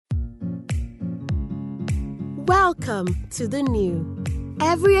Welcome to the new.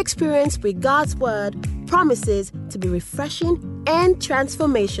 Every experience with God's Word promises to be refreshing and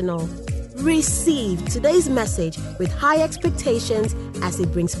transformational. Receive today's message with high expectations as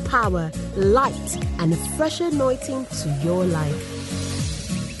it brings power, light, and a fresh anointing to your life.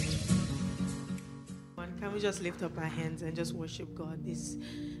 Can we just lift up our hands and just worship God this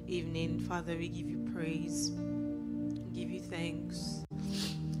evening? Father, we give you praise, give you thanks.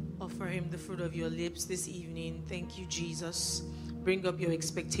 Offer him the fruit of your lips this evening. Thank you, Jesus. Bring up your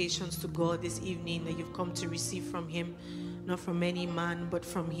expectations to God this evening that you've come to receive from him, not from any man, but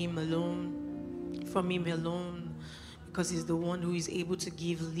from him alone. From him alone, because he's the one who is able to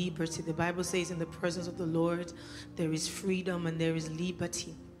give liberty. The Bible says in the presence of the Lord, there is freedom and there is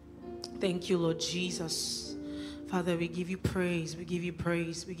liberty. Thank you, Lord Jesus. Father, we give you praise. We give you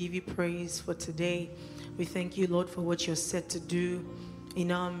praise. We give you praise for today. We thank you, Lord, for what you're set to do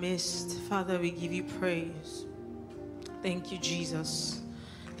in our midst. Father, we give you praise. Thank you, Jesus.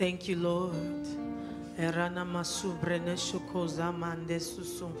 Thank you, Lord. Erana masubrene shukoza mande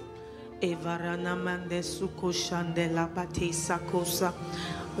susu. Evarana mande suko shandela bate sakosa.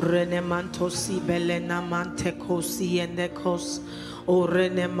 Rene mantosi belena mante kosi endekos. O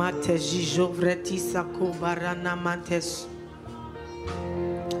rene mate jijovreti sako barana mantes.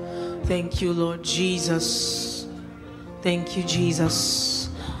 Thank you, Lord Jesus. Thank you, Jesus.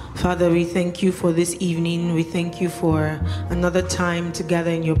 Father, we thank you for this evening. We thank you for another time to gather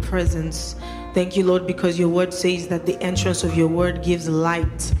in your presence. Thank you, Lord, because your word says that the entrance of your word gives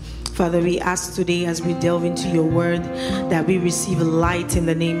light. Father, we ask today as we delve into your word that we receive light in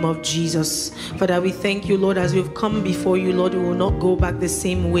the name of Jesus. Father, we thank you, Lord, as we've come before you, Lord, we will not go back the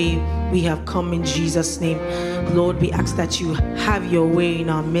same way we have come in Jesus' name. Lord, we ask that you have your way in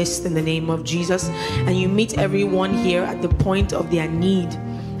our midst in the name of Jesus, and you meet everyone here at the point of their need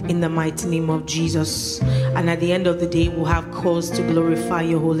in the mighty name of Jesus. And at the end of the day, we'll have cause to glorify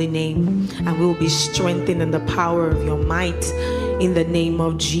your holy name, and we'll be strengthened in the power of your might in the name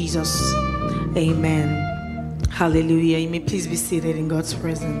of Jesus. Amen. Hallelujah. You may please be seated in God's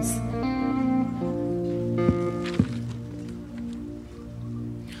presence.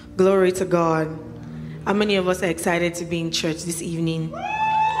 Glory to God. How many of us are excited to be in church this evening?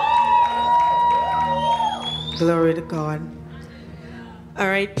 Glory to God. All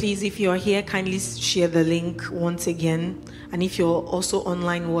right, please, if you're here, kindly share the link once again. And if you're also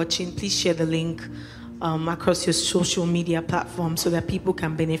online watching, please share the link across your social media platforms so that people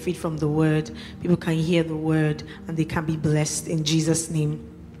can benefit from the word, people can hear the word, and they can be blessed in Jesus' name.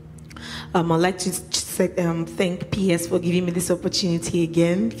 I'd like to thank PS for giving me this opportunity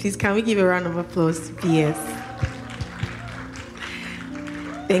again. Please, can we give a round of applause to PS?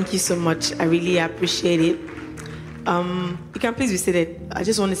 Thank you so much. I really appreciate it. You can please be seated. I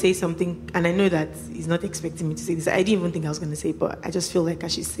just want to say something, and I know that he's not expecting me to say this. I didn't even think I was going to say it, but I just feel like I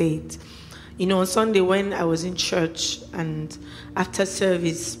should say it. You know, on Sunday when I was in church and after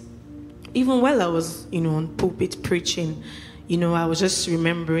service, even while I was, on pulpit preaching, I was just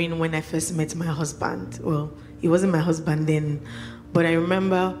remembering when I first met my husband. Well, he wasn't my husband then, but I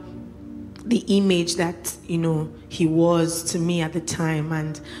remember the image that, he was to me at the time.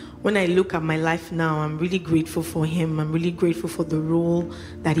 And when I look at my life now, I'm really grateful for him. I'm really grateful for the role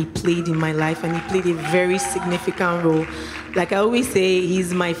that he played in my life, and he played a very significant role. Like I always say,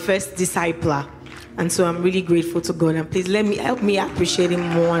 he's my first discipler. And so I'm really grateful to God. And please help me appreciate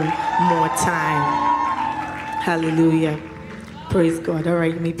him one more time. Hallelujah. Praise God. All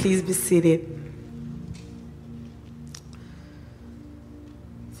right, may please be seated.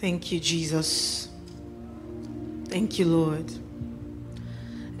 Thank you, Jesus. Thank you, Lord.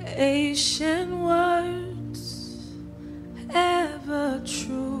 Ancient words, ever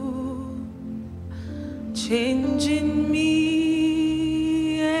true, changing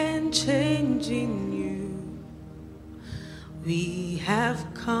me and changing you. We have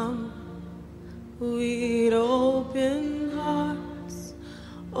come with open hearts.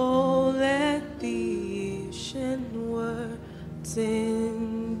 Oh, let the ancient words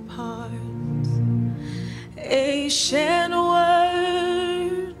impart. Ancient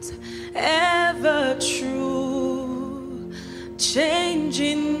words, ever true,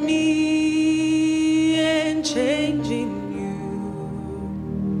 changing me and changing you.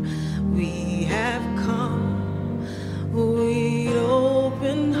 We have come with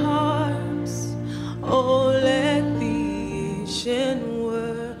open hearts. Oh, let the ancient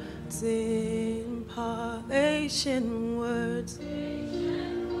words impart. Ancient words,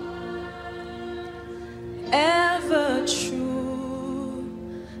 ever true,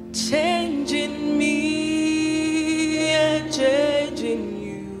 changing me and changing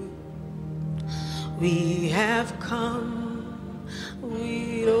you. We have come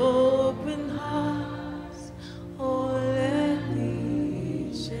with open hearts, all elation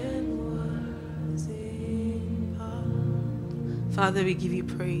was in. Father, we give you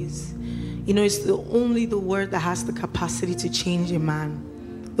praise. You know, it's only the word that has the capacity to change a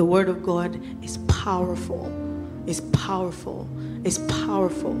man. The word of God is powerful. It's powerful. It's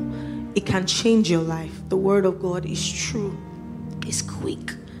powerful. It can change your life. The word of God is true. It's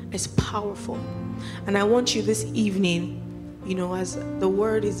quick. It's powerful. And I want you this evening, you know, as the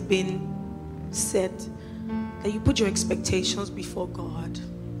word is being said, that you put your expectations before God.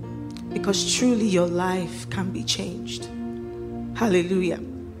 Because truly your life can be changed. Hallelujah.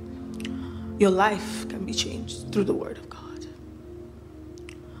 Your life can be changed through the word of God.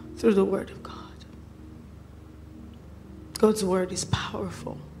 Through the word of God. God's word is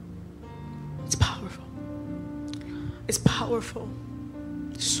powerful. It's powerful. It's powerful.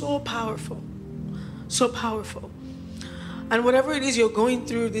 So powerful. So powerful. And whatever it is you're going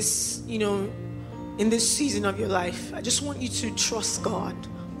through this, you know, in this season of your life, I just want you to trust God.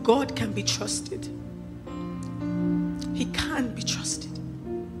 God can be trusted. He can be trusted.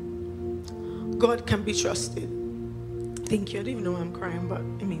 God can be trusted. Thank you. I don't even know why I'm crying, but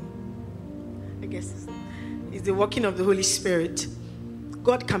I mean, I guess it's the working of the Holy Spirit.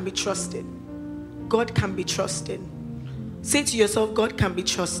 God can be trusted. God can be trusted. Say to yourself, God can be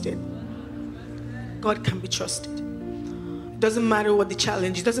trusted. God can be trusted. It doesn't matter what the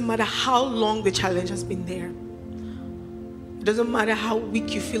challenge. It doesn't matter how long the challenge has been there. It doesn't matter how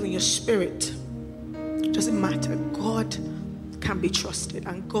weak you feel in your spirit. It doesn't matter. God can be trusted,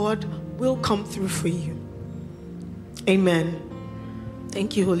 and God will come through for you. Amen.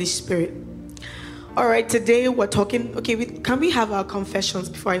 Thank you, Holy Spirit. All right, today we're talking. Okay, can we have our confessions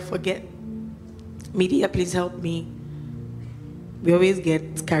before I forget? Media, please help me. We always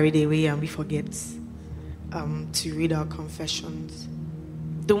get carried away and we forget to read our confessions.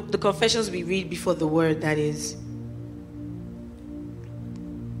 The confessions we read before the word, that is.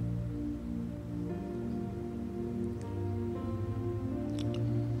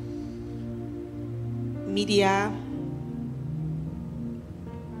 Media.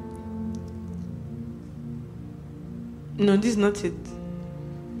 No, this is not it.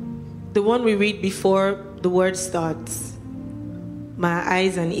 The one we read before the word starts. My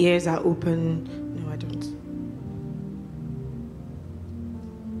eyes and ears are open. No, I don't.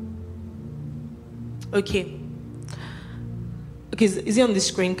 Okay. Okay, is it on the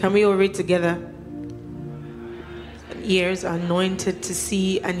screen? Can we all read together? Ears are anointed to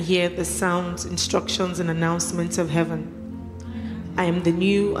see and hear the sounds, instructions, and announcements of heaven. I am the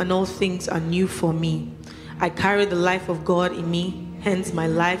new, and all things are new for me. I carry the life of God in me, hence my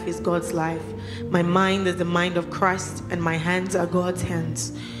life is God's life. My mind is the mind of Christ, and my hands are God's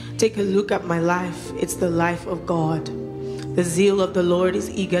hands. Take a look at my life. It's the life of God. The zeal of the Lord is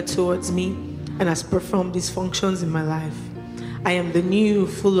eager towards me and has performed his functions in my life. I am the new,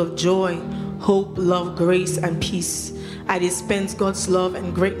 full of joy, hope, love, grace, and peace. I dispense God's love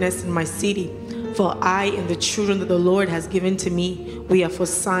and greatness in my city. For I and the children that the Lord has given to me, we are for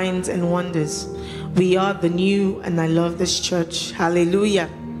signs and wonders. We are the new, and I love this church. Hallelujah.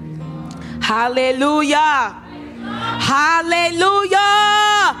 Hallelujah. Hallelujah.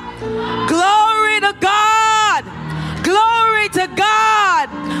 Glory to God. Glory to God.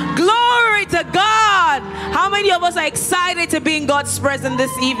 Glory to God. How many of us are excited to be in God's presence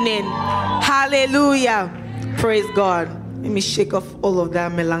this evening? Hallelujah. Praise God. Let me shake off all of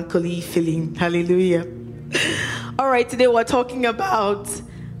that melancholy feeling. Hallelujah. All right, today we're talking about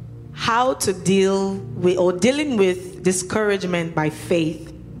how to dealing with discouragement by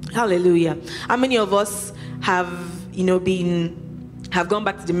faith. Hallelujah. How many of us have gone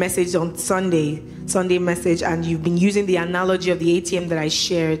back to the message on Sunday message, and you've been using the analogy of the ATM that I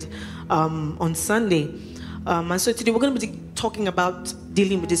shared on Sunday? And so today we're going to be talking about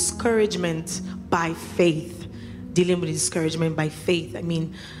dealing with discouragement by faith. Dealing with discouragement by faith. I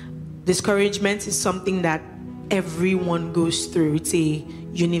mean, discouragement is something that everyone goes through. It's a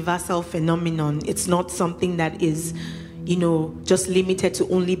universal phenomenon. It's not something that is, just limited to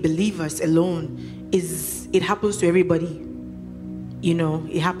only believers alone. It happens to everybody.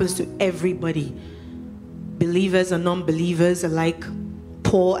 It happens to everybody. Believers and non-believers alike,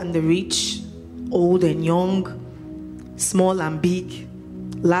 poor and the rich, old and young, small and big,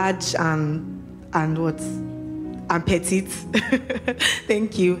 large and what? And petite.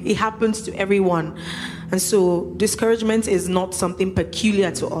 Thank you. It happens to everyone. And so discouragement is not something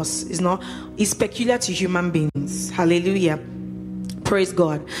peculiar to us. It's peculiar to human beings. Hallelujah. Praise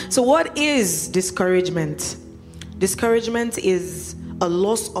God. So what is discouragement? Discouragement is a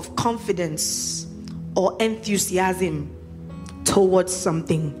loss of confidence or enthusiasm towards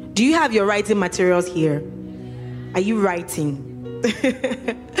something. Do you have your writing materials here? Are you writing?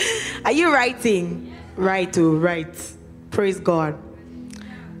 Are you writing? Right, oh, right. Praise God.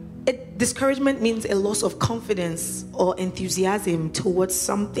 Discouragement means a loss of confidence or enthusiasm towards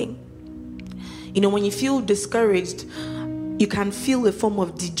something. You know, when you feel discouraged, you can feel a form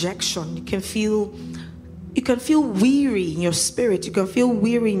of dejection. You can feel weary in your spirit. You can feel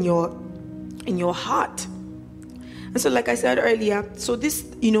weary in your heart. And so, like I said earlier, so this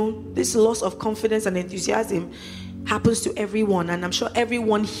loss of confidence and enthusiasm happens to everyone. And I'm sure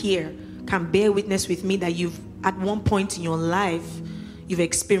everyone here can bear witness with me that you've, at one point in your life, you've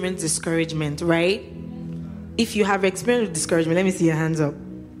experienced discouragement, right? If you have experienced discouragement, let me see your hands up.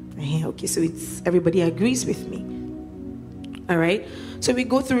 Okay, so it's everybody agrees with me. All right? So we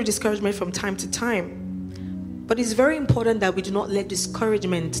go through discouragement from time to time. But it's very important that we do not let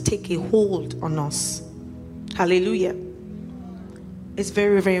discouragement take a hold on us. Hallelujah. It's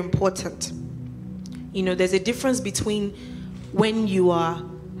very, very important. You know, there's a difference between when you are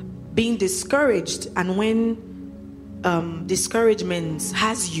being discouraged and when discouragement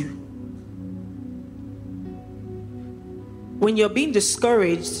has you. When you're being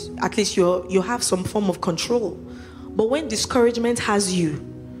discouraged, at least you have some form of control. But when discouragement has you,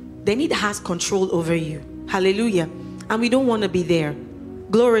 then it has control over you. Hallelujah. And we don't want to be there.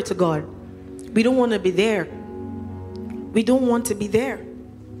 Glory to God. We don't want to be there. We don't want to be there.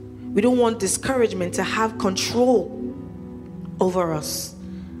 We don't want discouragement to have control over us.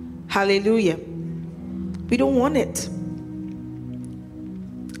 Hallelujah. We don't want it.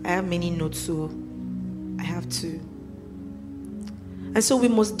 I have many notes, so I have to. And so we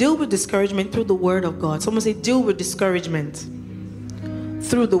must deal with discouragement through the word of God. Someone say, deal with discouragement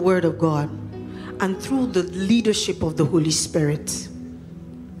through the word of God and through the leadership of the Holy Spirit.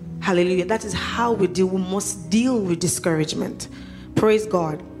 Hallelujah. That is how we deal. We must deal with discouragement. Praise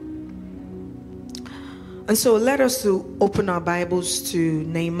God. And so let us to open our Bibles to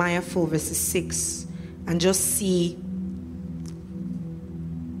Nehemiah 4 verses 6 and just see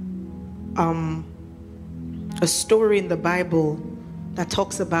a story in the Bible that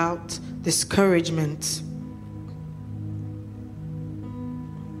talks about discouragement.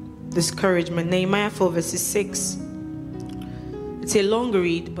 Discouragement. Nehemiah 4 verses 6. It's a long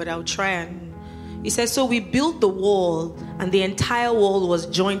read, but I'll try and... It says, so we built the wall, and the entire wall was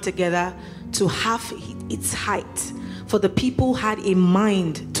joined together to half its height, for the people had a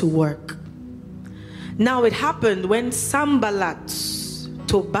mind to work. Now it happened when Sanballat,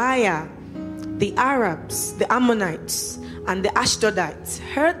 Tobiah, the Arabs, the Ammonites, and the Ashdodites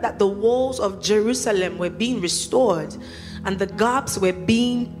heard that the walls of Jerusalem were being restored and the gaps were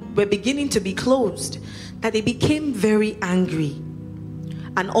beginning to be closed, that they became very angry.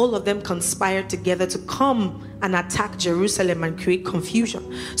 And all of them conspired together to come and attack Jerusalem and create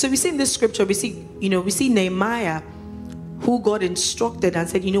confusion. So we see in this scripture, we see Nehemiah, who God instructed and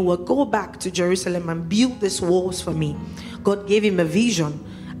said, you know what, go back to Jerusalem and build these walls for me. God gave him a vision,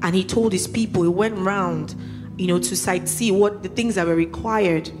 and he told his people, he went around, to sightsee what the things that were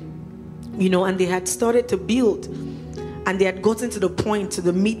required, and they had started to build, and they had gotten to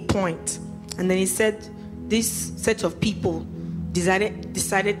the midpoint. And then he said, this set of people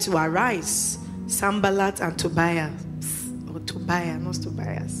decided to arise, Sanballat and Tobiah, not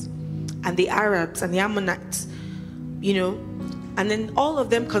Tobias, and the Arabs and the Ammonites, and then all of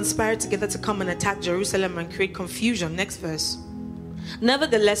them conspired together to come and attack Jerusalem and create confusion. Next verse.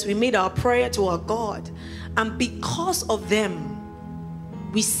 Nevertheless, we made our prayer to our God, and because of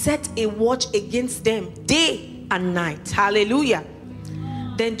them, we set a watch against them day and night. Hallelujah.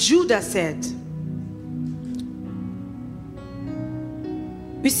 Then Judah said,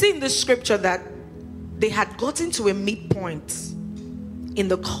 we see in this scripture that they had gotten to a midpoint in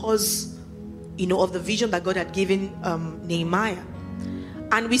the cause, of the vision that God had given Nehemiah.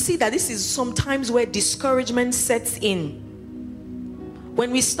 And we see that this is sometimes where discouragement sets in. When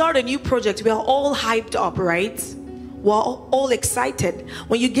we start a new project, we are all hyped up, right? We're all excited.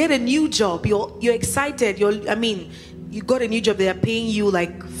 When you get a new job, you're excited. You got a new job, they are paying you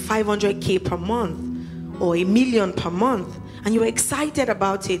like 500K per month or $1 million per month. And you're excited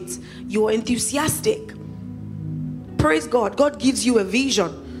about it. You're enthusiastic. Praise God. God gives you a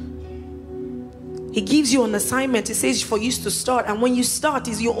vision. He gives you an assignment. He says for you to start. And when you start,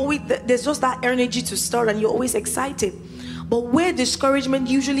 there's just that energy to start, and you're always excited. But where discouragement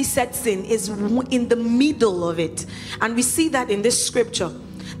usually sets in is in the middle of it. And we see that in this scripture,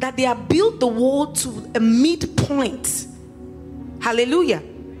 that they have built the wall to a midpoint. Hallelujah.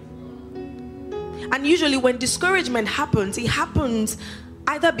 And usually when discouragement happens, it happens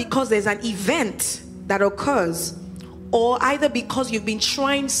either because there's an event that occurs, or either because you've been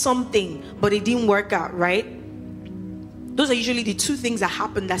trying something but it didn't work out, right? Those are usually the two things that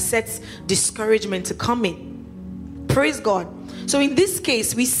happen that sets discouragement to come in. Praise God. So in this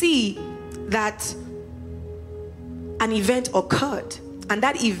case, we see that an event occurred, and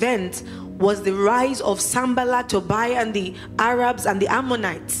that event was the rise of Sanballat, Tobiah, and the Arabs and the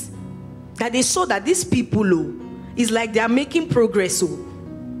Ammonites. That they saw that these people, is like they are making progress.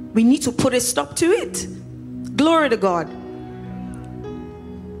 We need to put a stop to it. Glory to God.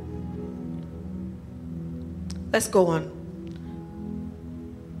 Let's go on.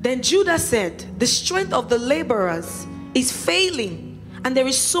 Then Judah said, the strength of the laborers is failing, and there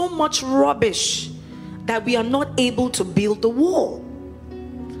is so much rubbish that we are not able to build the wall.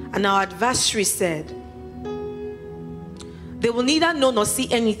 And our adversary said, they will neither know nor see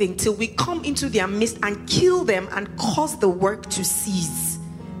anything till we come into their midst and kill them and cause the work to cease.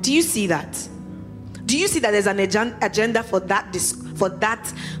 Do you see that? Do you see that there's an agenda for that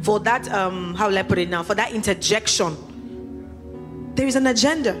how will I put it now, for that interjection? There is an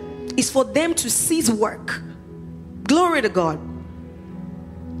agenda. It's for them to cease work. Glory to God.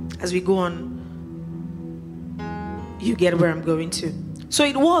 As we go on, you get where I'm going to. So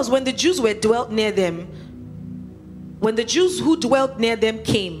it was when the Jews who dwelt near them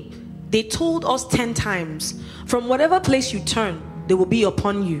came, they told us 10 times, from whatever place you turn, they will be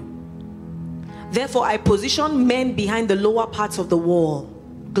upon you. Therefore I positioned men behind the lower parts of the wall.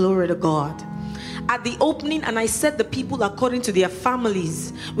 Glory to God. At the opening, and I set the people according to their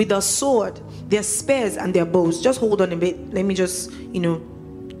families, with their sword, their spears, and their bows. Just hold on a bit. Let me just,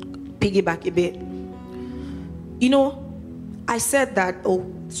 piggyback a bit. I said that,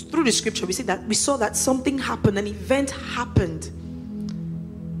 through the scripture, we saw that something happened, an event happened.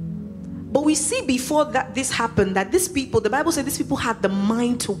 But we see before that this happened, that these people, the Bible said these people had the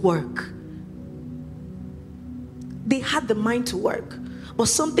mind to work. They had the mind to work. But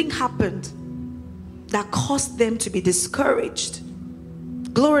something happened that caused them to be discouraged.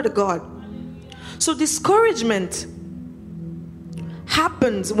 Glory to God. So discouragement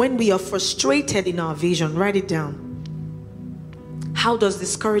happens when we are frustrated in our vision. Write it down. How does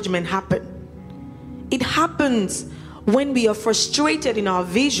discouragement happen? It happens when we are frustrated in our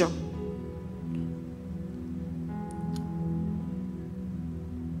vision.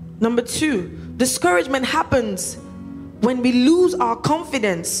 Number 2, discouragement happens when we lose our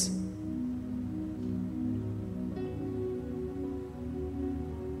confidence.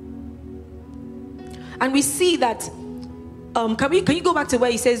 And we see that, can you go back to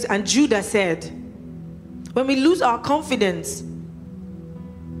where he says, and Judah said, when we lose our confidence,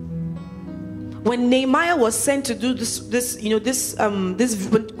 when Nehemiah was sent to do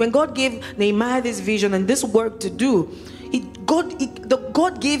when God gave Nehemiah this vision and this work to do,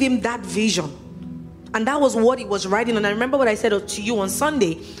 God gave him that vision. And that was what he was writing. And I remember what I said to you on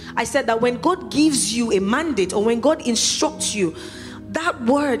Sunday. I said that when God gives you a mandate, or when God instructs you, that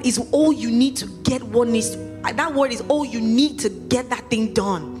word is all you need to get that word is all you need to get that thing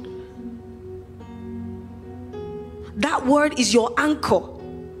done. That word is your anchor.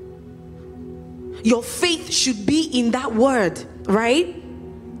 Your faith should be in that word, right?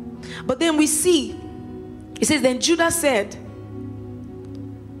 But then we see, it says, then Judah said,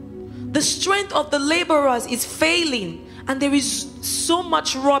 the strength of the laborers is failing, and there is so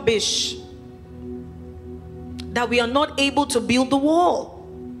much rubbish that we are not able to build the wall.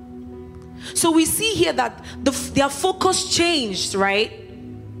 So we see here that their focus changed, right?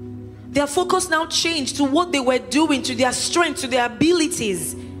 Their focus now changed to what they were doing, to their strength, to their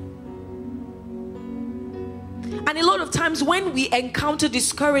abilities. And a lot of times when we encounter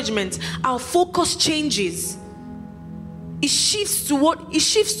discouragement, our focus changes. It shifts to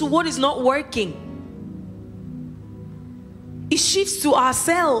what is not working. It shifts to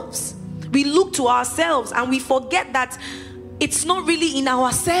ourselves. We look to ourselves and we forget that it's not really in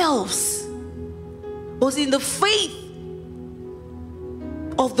ourselves, but in the faith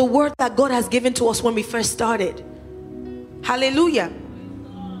of the word that God has given to us when we first started. Hallelujah.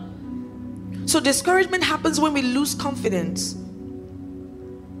 So discouragement happens when we lose confidence.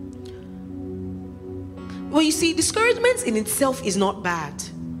 Well, you see, discouragement in itself is not bad,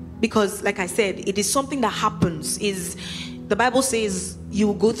 because like I said, it is something that happens. The Bible says you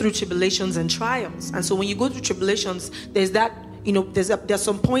will go through tribulations and trials. And so when you go through tribulations, there's that, there's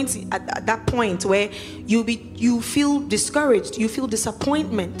some points at that point where you feel discouraged, you feel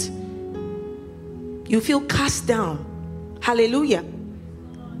disappointment, you feel cast down. Hallelujah.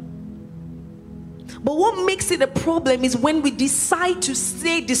 But what makes it a problem is when we decide to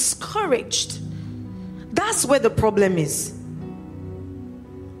stay discouraged. That's where the problem is.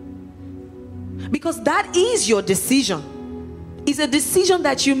 Because that is your decision. It's a decision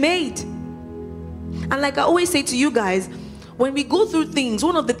that you made. And like I always say to you guys, when we go through things,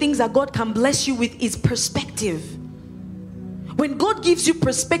 one of the things that God can bless you with is perspective. When God gives you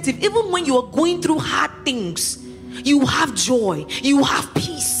perspective, even when you are going through hard things, you have joy, you have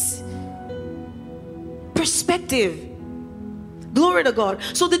peace. Perspective. Glory to God.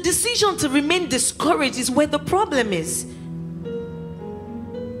 So the decision to remain discouraged is where the problem is.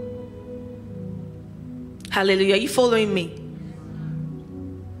 Hallelujah. Are you following me?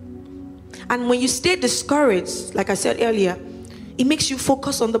 And when you stay discouraged, like I said earlier, it makes you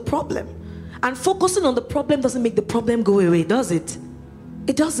focus on the problem. And focusing on the problem doesn't make the problem go away, does it?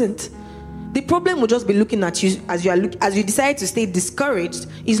 It doesn't. The problem will just be looking at you as you decide to stay discouraged.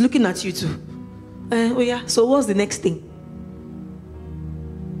 Is looking at you too. Oh yeah. So what's the next thing?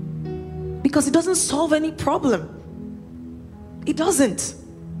 Because it doesn't solve any problem. It doesn't.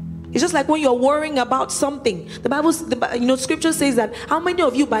 It's just like when you're worrying about something. The Bible, Scripture says that how many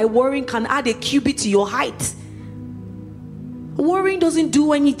of you by worrying can add a cubit to your height? Worrying doesn't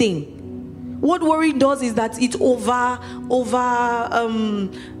do anything. What worrying does is that it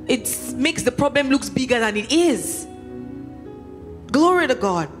it makes the problem looks bigger than it is. Glory to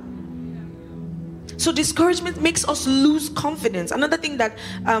God. So discouragement makes us lose confidence. Another thing that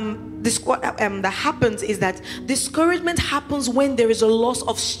that happens is that discouragement happens when there is a loss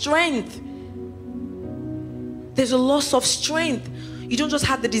of strength. There's a loss of strength. You don't just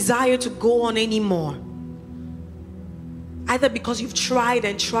have the desire to go on anymore. Either because you've tried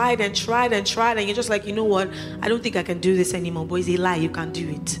and tried and tried and tried, and you're just like, you know what, I don't think I can do this anymore. But it's a lie, you can do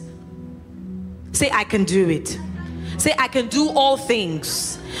it. Say, I can do it. Say, I can do all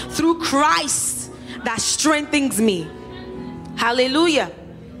things through Christ that strengthens me. Hallelujah.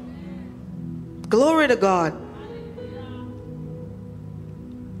 Glory to God.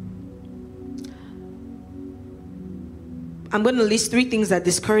 I'm going to list 3 things that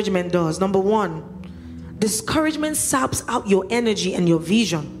discouragement does. Number 1, discouragement saps out your energy and your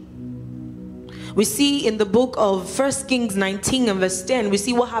vision. We see in the book of 1 Kings 19 and verse 10, we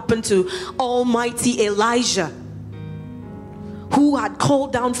see what happened to Almighty Elijah, who had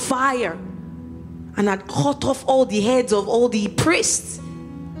called down fire and had cut off all the heads of all the priests.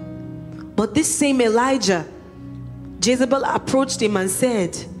 But this same Elijah, Jezebel approached him and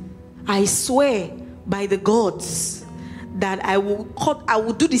said, I swear by the gods that I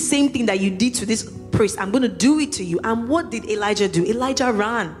will do the same thing that you did to this priest. I'm going to do it to you. And what did Elijah do? Elijah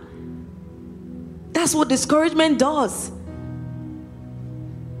ran. That's what discouragement does.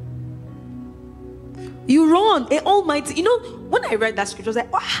 You run. Almighty. When I read that scripture, I was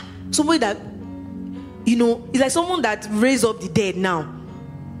like, wow, somebody that, it's like someone that raised up the dead now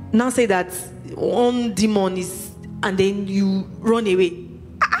say that one demon is, and then you run away.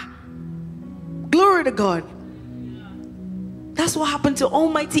 Glory to God. That's what happened to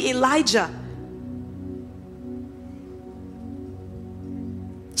Almighty Elijah.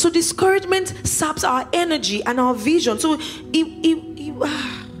 So discouragement saps our energy and our vision. So he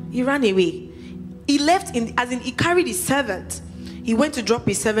ran away. He left he carried his servant. He went to drop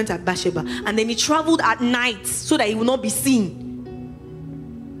his servant at Bathsheba, and then he traveled at night so that he will not be seen.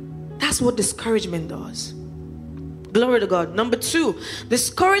 That's what discouragement does. Glory to God. Number 2,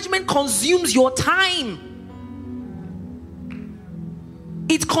 discouragement consumes your time.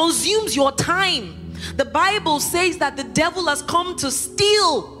 It consumes your time. The Bible says that the devil has come to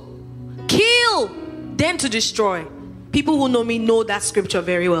steal, kill, then to destroy. People who know me know that scripture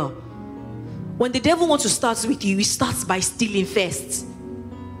very well. When the devil wants to start with you, he starts by stealing first.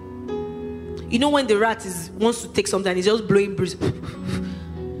 When the rat wants to take something, he's just blowing breeze.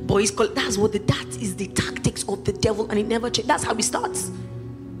 But that is the tactics of the devil, and it never changes. That's how he starts.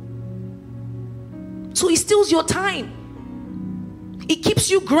 So he steals your time. It keeps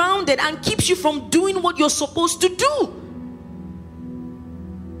you grounded and keeps you from doing what you're supposed to do.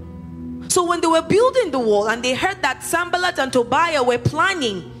 So when they were building the wall and they heard that Sanballat and Tobiah were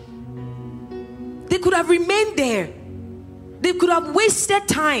planning, they could have remained there. They could have wasted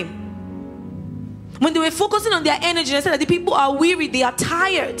time. When they were focusing on their energy and said that the people are weary, they are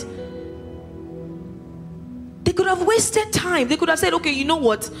tired, they could have wasted time. They could have said, okay, you know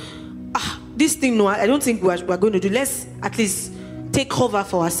what? This thing, no, I don't think we're going to do. Let's at least take cover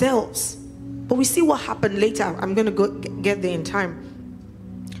for ourselves. But we see what happened later. I'm going to go get there in time.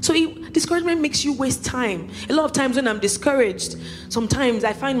 So discouragement makes you waste time. A lot of times when I'm discouraged, sometimes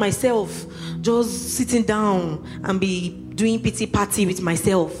I find myself just sitting down and be doing pity party with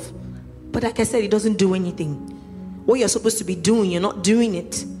myself. But like I said, it doesn't do anything. What you're supposed to be doing, you're not doing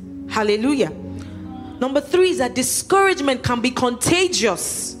it. Hallelujah. Number 3 is that discouragement can be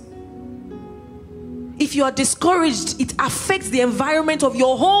contagious. if you are discouraged, it affects the environment of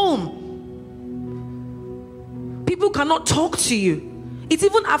your home. People cannot talk to you. It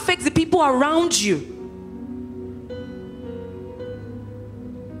even affects the people around you.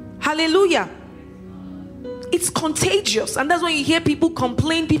 Hallelujah. It's contagious. And that's when you hear people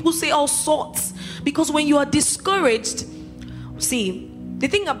complain, people say all sorts. Because when you are discouraged, see, the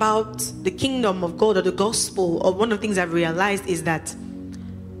thing about the kingdom of God or the gospel, or one of the things I've realized is that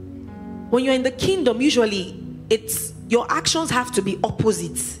when you're in the kingdom, usually it's your actions have to be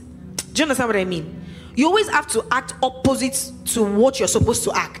opposite. Do you understand what I mean? You always have to act opposite to what you're supposed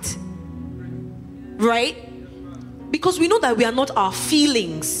to act. Right? Because we know that we are not our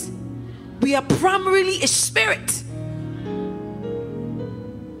feelings. We are primarily a spirit.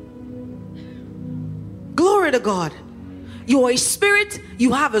 Glory to God. You are a spirit,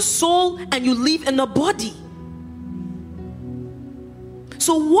 you have a soul, and you live in a body.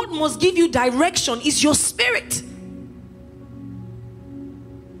 So what must give you direction is your spirit.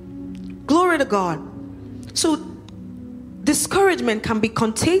 Glory to God. So discouragement can be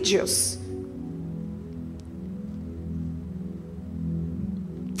contagious.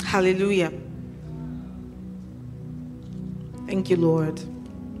 Hallelujah. Thank you, Lord.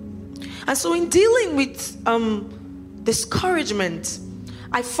 And so in dealing with discouragement,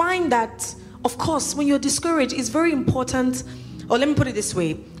 I find that, of course, when you're discouraged, it's very important, or let me put it this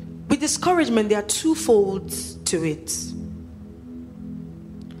way. With discouragement, there are two folds to it.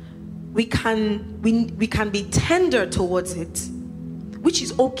 We can be tender towards it, which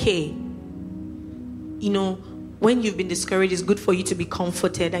is okay. You know, when you've been discouraged, it's good for you to be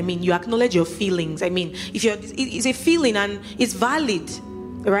comforted. I mean, you acknowledge your feelings. I mean, it's a feeling and it's valid,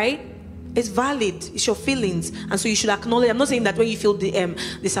 right? It's valid. It's your feelings, and so you should acknowledge. I'm not saying that when you feel the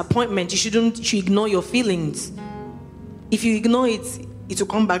disappointment, you should ignore your feelings. If you ignore it, it will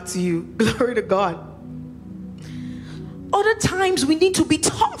come back to you. Glory to God. Other times we need to be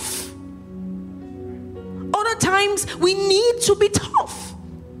tough. Other times we need to be tough.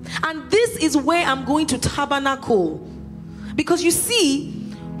 And this is where I'm going to tabernacle. Because you see,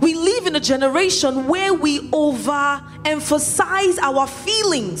 we live in a generation where we overemphasize our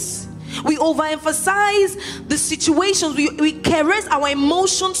feelings. We overemphasize the situations. We caress our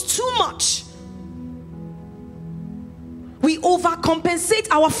emotions too much. We overcompensate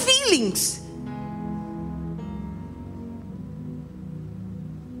our feelings.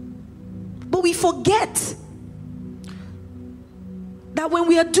 But we forget that when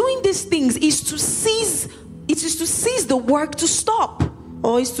we are doing these things, it is to cease the work to stop,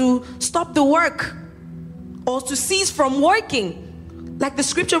 or is to stop the work, or to cease from working, like the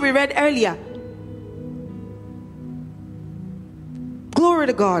scripture we read earlier. Glory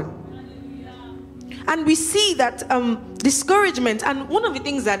to God. And we see that discouragement, and one of the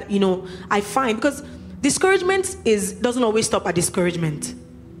things that I find, because discouragement doesn't always stop at discouragement.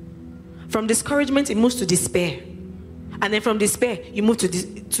 From discouragement, it moves to despair. And then from despair, you move to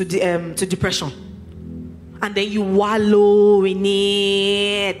depression. And then you wallow in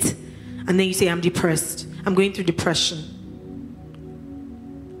it. And then you say, I'm depressed. I'm going through depression.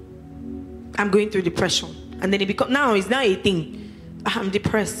 I'm going through depression. And then it's now a thing. I'm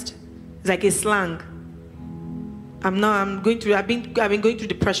depressed. It's like a slang. I've been going through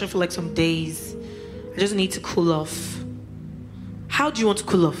depression for like some days. I just need to cool off. How do you want to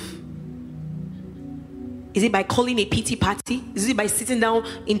cool off? Is it by calling a pity party? Is it by sitting down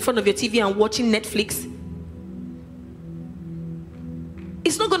in front of your TV and watching Netflix?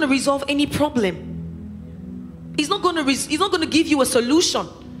 It's not going to resolve any problem. It's not going to give you a solution.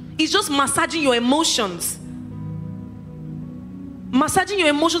 It's just massaging your emotions. Massaging your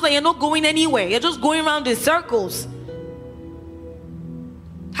emotions, and you're not going anywhere. You're just going around in circles.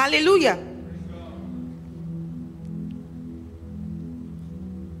 Hallelujah.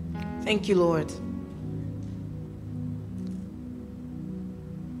 Thank you, Lord.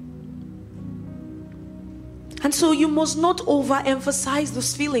 And so you must not overemphasize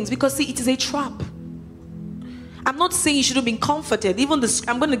those feelings, because see, it is a trap. I'm not saying you shouldn't be comforted. I'm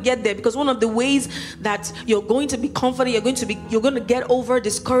going to get there, because one of the ways that you're going to be comforted, you're going to get over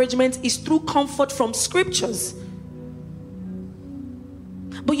discouragement is through comfort from scriptures.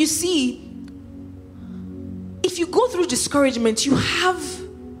 But you see, if you go through discouragement, you have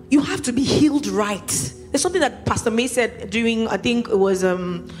to be healed right. There's something that Pastor May said during, I think it was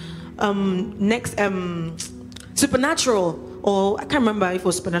Supernatural, or I can't remember if it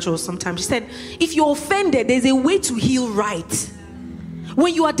was Supernatural sometimes. She said, if you're offended, there's a way to heal right.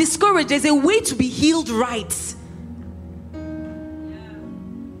 When you are discouraged, there's a way to be healed right.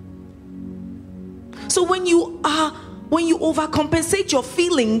 So when you overcompensate your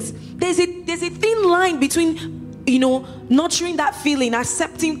feelings, there's a thin line between, nurturing that feeling,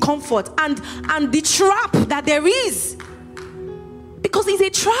 accepting comfort, and the trap that there is. Because it's a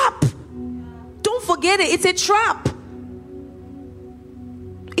trap. Don't forget it. It's a trap.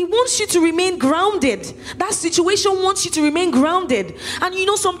 It wants you to remain grounded. That situation wants you to remain grounded. And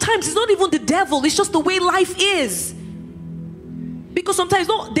sometimes it's not even the devil. It's just the way life is. Because sometimes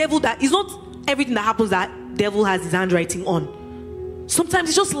it's not everything that happens that devil has his handwriting on. Sometimes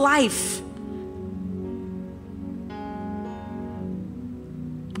it's just life.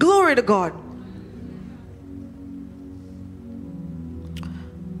 Glory to God.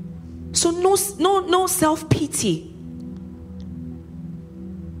 So no self-pity.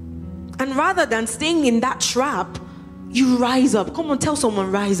 And rather than staying in that trap, you rise up. Come on, tell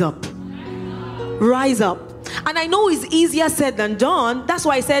someone, rise up. Rise up. And I know it's easier said than done. That's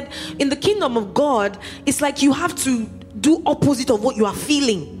why I said in the kingdom of God, it's like you have to do opposite of what you are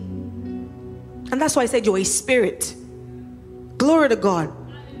feeling. And that's why I said you're a spirit. Glory to God.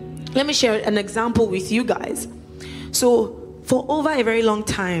 Let me share an example with you guys. So for over a very long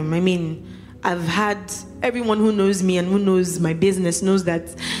time, I've had everyone who knows me and who knows my business knows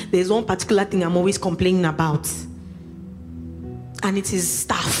that there's one particular thing I'm always complaining about. And it is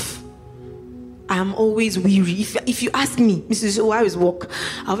staff. I'm always weary. If you ask me, Mrs. Oh, I always walk.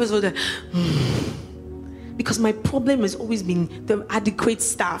 I always go there. Because my problem has always been the adequate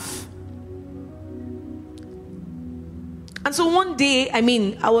staff. And so one day, I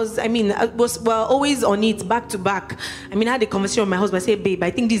was always on it back to back. I had a conversation with my husband. I said, babe,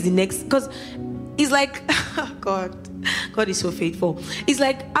 I think this is the next, because it's like, God is so faithful. It's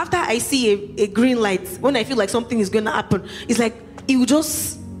like after I see a green light, when I feel like something is going to happen, it's like it will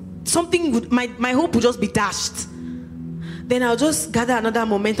just, my hope will just be dashed. Then I'll just gather another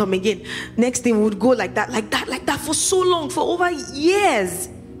momentum again. Next thing would go like that for so long, for over years,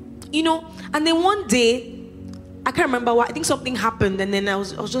 And then one day, I can't remember what, I think something happened, and then I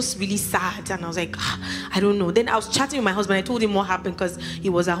was just really sad, and I was like, I don't know. Then I was chatting with my husband. I told him what happened because he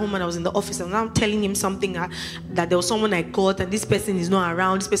was at home and I was in the office, and I'm telling him something that there was someone I caught, and this person is not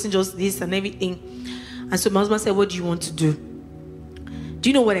around, this person just this and everything. And so my husband said, what do you want to do? Do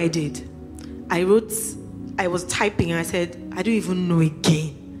you know what I did? I was typing and I said, I don't even know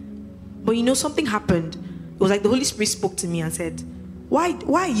again. But something happened. It was like the Holy Spirit spoke to me and said, why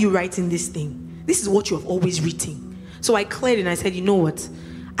are you writing this thing? This is what you have always written. So I cleared it and I said, you know what?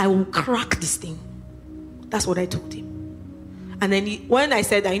 I will crack this thing. That's what I told him. And then when I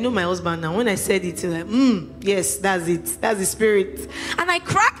said, I know my husband now. When I said it, he was like, yes, that's it. That's the spirit. And I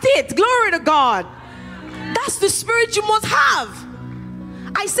cracked it. Glory to God. That's the spirit you must have.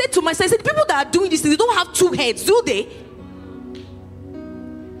 I said to myself, people that are doing this, they don't have two heads, do they?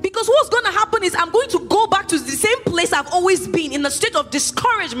 Because what's going to happen is I'm going to go back to the same place I've always been, in the state of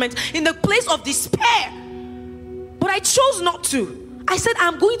discouragement, in the place of despair. But I chose not to. I said,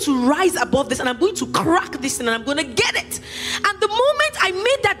 I'm going to rise above this and I'm going to crack this and I'm going to get it. And the moment I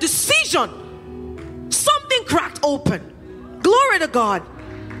made that decision, something cracked open. Glory to God.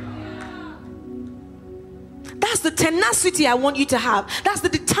 That's the tenacity I want you to have. That's the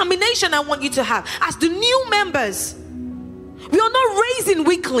determination I want you to have. As the new members, we are not raising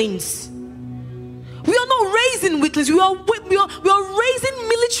weaklings. We are not raising weaklings. We are raising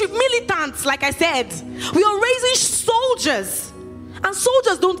militants, like I said. We are raising soldiers. And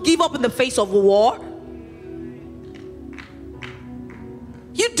soldiers don't give up in the face of war.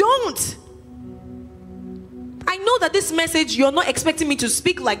 You don't. I know that this message, you're not expecting me to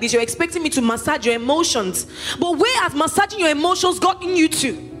speak like this. You're expecting me to massage your emotions. But where has massaging your emotions gotten you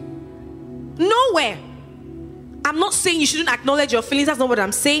to? Nowhere. I'm not saying you shouldn't acknowledge your feelings. That's not what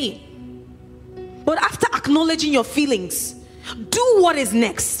I'm saying. But after acknowledging your feelings, do what is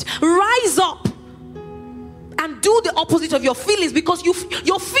next. Rise up and do the opposite of your feelings, because your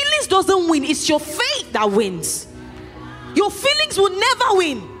feelings doesn't win. It's your faith that wins. Your feelings will never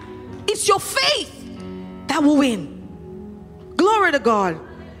win. It's your faith that will win. Glory to God.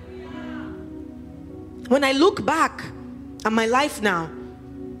 When I look back at my life now,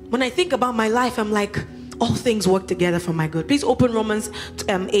 when I think about my life, I'm like, all things work together for my good. Please open Romans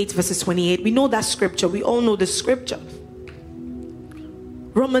 8 verses 28. We know that scripture. We all know the scripture.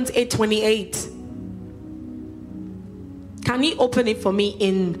 Romans 8:28. Can you open it for me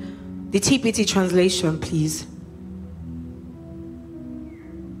in the TPT translation, please?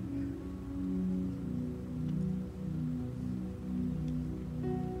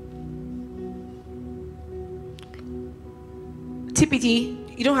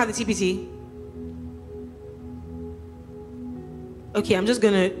 TPT, you don't have the TPT? Okay, I'm just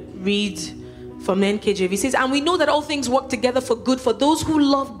going to read from the NKJV. It says, and we know that all things work together for good for those who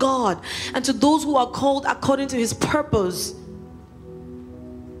love God and to those who are called according to his purpose.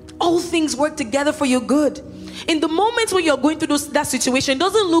 All things work together for your good. In the moments when you're going through that situation, it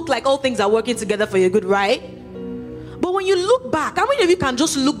doesn't look like all things are working together for your good, right? But when you look back, how many of you can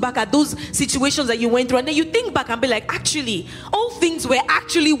just look back at those situations that you went through and then you think back and be like, actually, all things were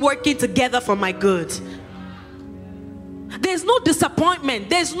actually working together for my good. There's no disappointment.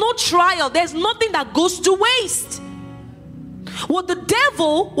 There's no trial. There's nothing that goes to waste. What the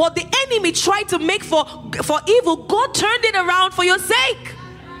devil, what the enemy tried to make for evil, God turned it around for your sake.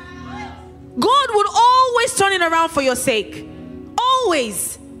 God would always turn it around for your sake.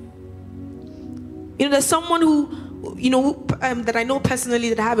 Always. You know, there's someone who, you know, that I know personally,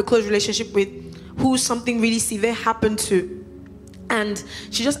 that I have a close relationship with, who something really severe happened to. And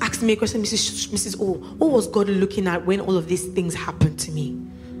she just asked me a question, Mrs. O, what was God looking at when all of these things happened to me?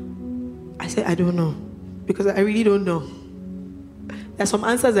 I said, I don't know. Because I really don't know. There's some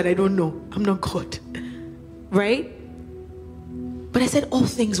answers that I don't know. I'm not God. Right? But I said, all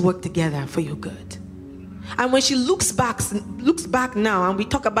things work together for your good. And when she looks back now, and we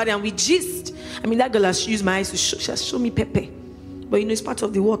talk about it and we gist. I mean, that girl has used my eyes to show me pepper. But you know, it's part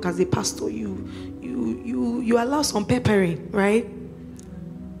of the work as a pastor. You allow some peppering, right?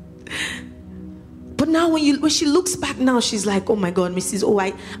 But now when she looks back now, she's like, oh my God, Mrs. O,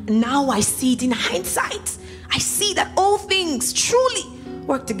 now I see it in hindsight. I see that all things truly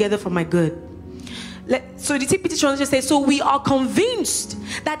work together for my good. So the TPT translation says, so we are convinced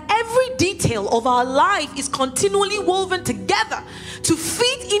that every detail of our life is continually woven together to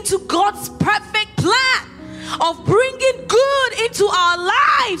fit into God's perfect plan of bringing good into our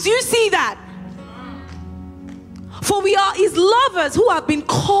lives. You see that? For we are his lovers who have been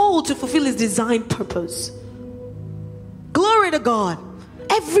called to fulfill his design purpose. Glory to God.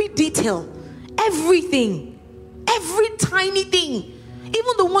 Every detail, everything, every tiny thing,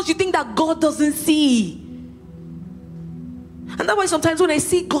 even the ones you think that God doesn't see. And that's why sometimes when I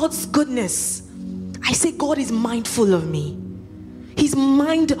see God's goodness, I say God is mindful of me. His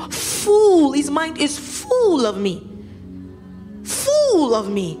mind is full of me. Full of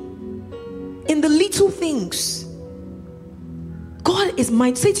me. In the little things. God is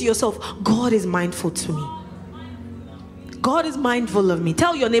mindful. Say to yourself, God is mindful to me. God is mindful of me.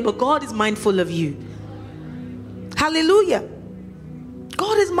 Tell your neighbor, God is mindful of you. Hallelujah.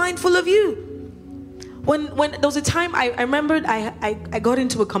 God is mindful of you. When there was a time I remembered I got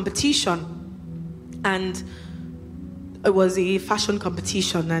into a competition, and it was a fashion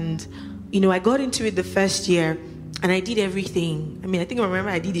competition, and you know, I got into it the first year and I did everything. I mean, I remember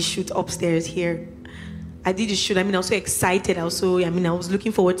I did the shoot upstairs here. I did the shoot. I mean, I was so excited. I was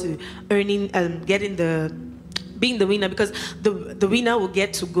looking forward to being the winner, because the winner will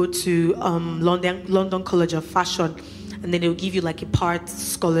get to go to London College of Fashion, and then they'll give you like a part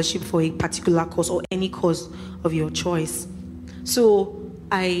scholarship for a particular course or any course of your choice. So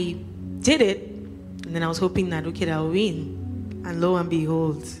I did it, and then I was hoping that, okay, I'll win. And lo and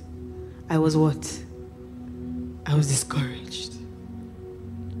behold, I was what? I was discouraged.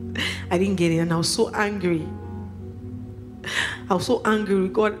 I didn't get it, and I was so angry. I was so angry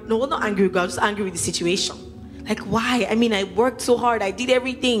with God. No, not angry with God, I was just angry with the situation. Like, why? I mean, I worked so hard. I did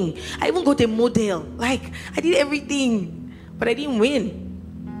everything. I even got a model. Like, I did everything. But I didn't win.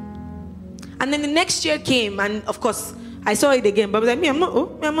 And then the next year came, and of course, I saw it again. But I was like,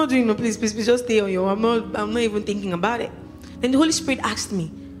 I'm not doing no. Please, just stay on your own. I'm not even thinking about it. Then the Holy Spirit asked me,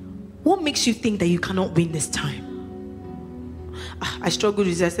 what makes you think that you cannot win this time? I struggled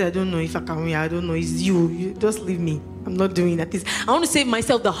with it. I said, I don't know if I can win. I don't know. It's you just leave me. I'm not doing that. I want to save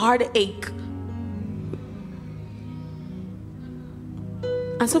myself the heartache.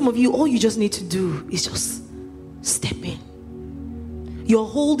 And some of you, all you just need to do is just step in. You're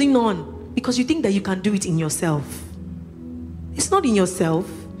holding on because you think that you can do it in yourself. It's not in yourself.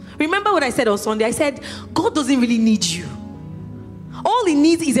 Remember what I said on Sunday? I said, God doesn't really need you. All he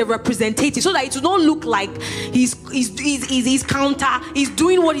needs is a representative, so that it will not look like he's counter, he's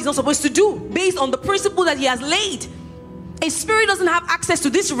doing what he's not supposed to do, based on the principle that he has laid. A spirit doesn't have access to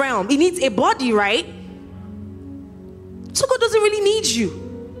this realm. It needs a body, right? So God doesn't really need you.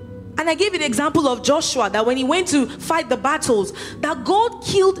 And I gave you the example of Joshua, that when he went to fight the battles, that God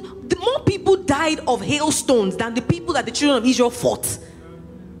killed, more people died of hailstones than the people that the children of Israel fought.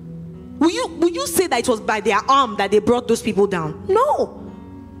 Will you say that it was by their arm that they brought those people down? No.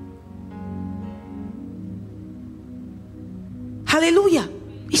 Hallelujah.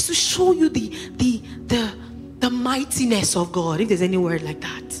 It's to show you the mightiness of God, if there's any word like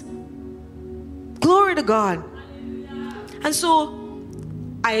that. Glory to God. And so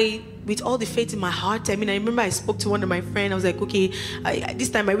I with all the faith in my heart. I remember I spoke to one of my friends. I was like, okay, this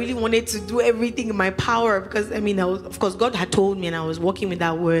time I really wanted to do everything in my power, because of course God had told me and I was working with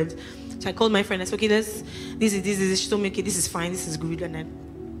that word. So I called my friend. I said, okay, this is. She told me, okay, this is fine, this is good. And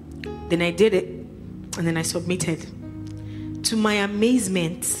then I did it, and then I submitted. To my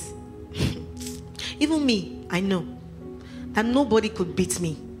amazement, even me, I know that nobody could beat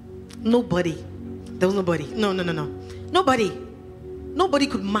me. Nobody. There was nobody. No. Nobody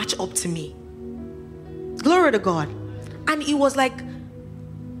could match up to me. Glory to God. And it was like,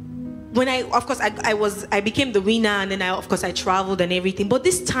 when I became the winner, and then I traveled and everything. But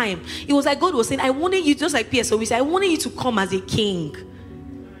this time, it was like God was saying, I wanted you, just like PSO, I wanted you to come as a king.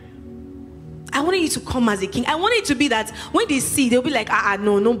 I wanted you to come as a king. I wanted it to be that when they see, they'll be like,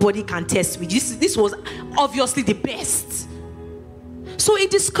 no, nobody can test me. This was obviously the best. So a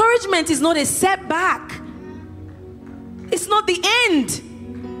discouragement is not a setback. It's not the end.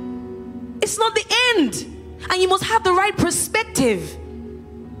 It's not the end. And you must have the right perspective.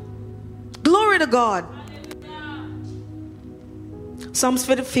 Glory to God. Psalms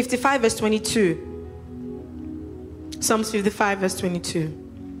 55 verse 22. Psalms 55 verse 22.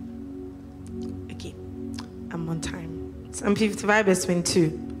 Okay, I'm on time. Psalm 55 verse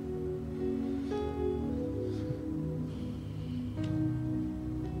 22.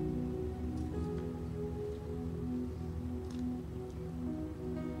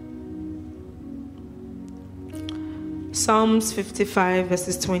 Psalms 55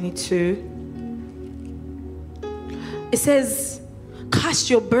 verses 22. It says, cast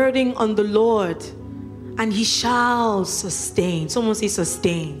your burden on the Lord and he shall sustain. Someone say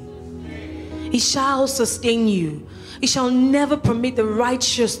sustain. He shall sustain you. He shall never permit the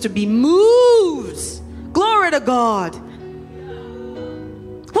righteous to be moved. Glory to God.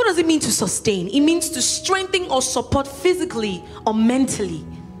 What does it mean to sustain? It means to strengthen or support physically or mentally.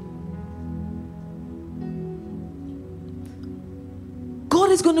 God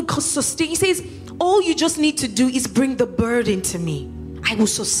is going to sustain. He says, all you just need to do is bring the burden to me. I will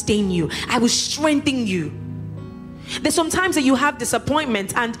sustain you. I will strengthen you. There's sometimes that you have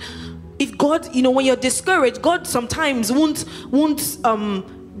disappointment, and if God, when you're discouraged, God sometimes there won't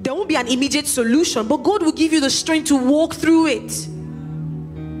be an immediate solution, but God will give you the strength to walk through it.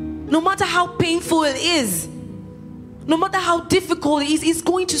 No matter how painful it is, no matter how difficult it is, it's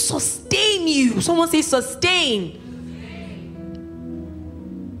going to sustain you. Someone say sustain.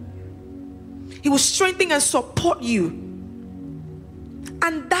 He will strengthen and support you,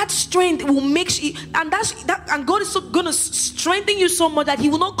 and that strength will make you, and God is going to strengthen you so much that He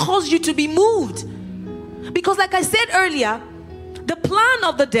will not cause you to be moved. Because, like I said earlier, the plan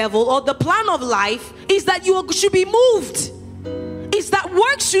of the devil or the plan of life is that you should be moved. Is that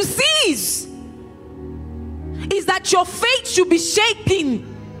work should cease. Is that your faith should be shaken.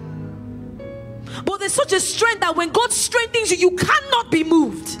 But there's such a strength that when God strengthens you, you cannot be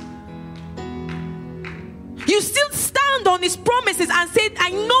moved. You still stand on His promises and say, I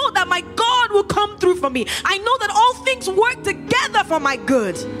know that my God will come through for me. I know that all things work together for my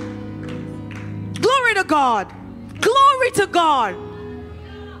good. Glory to God. Glory to God.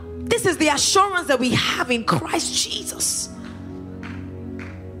 This is the assurance that we have in Christ Jesus.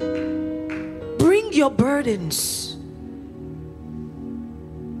 Bring your burdens.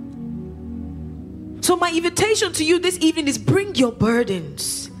 So my invitation to you this evening is, bring your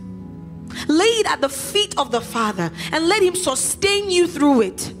burdens. Lay it at the feet of the Father and let Him sustain you through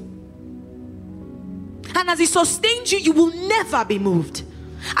it. And as He sustains you, you will never be moved.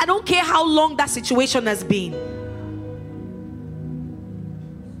 I don't care how long that situation has been.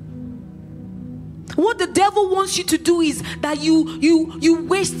 What the devil wants you to do is that you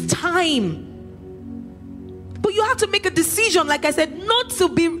waste time. But you have to make a decision, like I said, not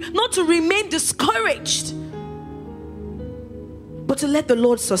to remain discouraged, but to let the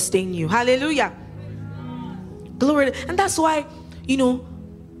Lord sustain you. Hallelujah. Glory. And that's why,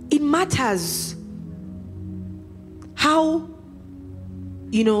 it matters how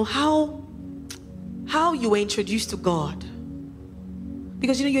you were introduced to God.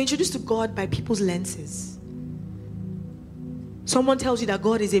 Because you're introduced to God by people's lenses. Someone tells you that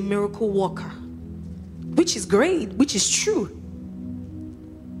God is a miracle worker, which is great, which is true.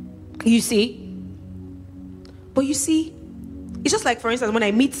 You see? But you see, it's just like, for instance, when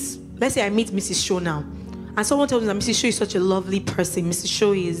let's say I meet Mrs. Shaw now, and someone tells me that Mrs. Shaw is such a lovely person. Mrs.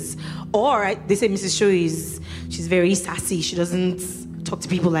 Shaw is, they say Mrs. Shaw she's very sassy. She doesn't talk to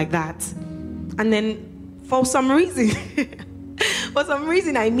people like that. And then for some reason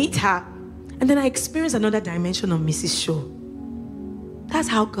I meet her, and then I experience another dimension of Mrs. Shaw. That's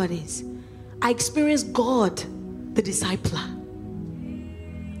how God is. I experience God, the discipler.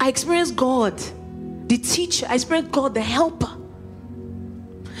 I experienced God, the teacher. I experienced God, the helper.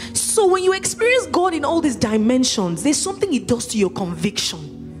 So when you experience God in all these dimensions, there's something it does to your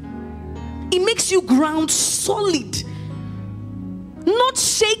conviction. It makes you ground solid, not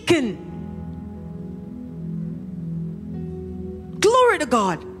shaken. Glory to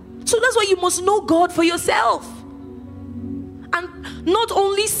God. So that's why you must know God for yourself, and not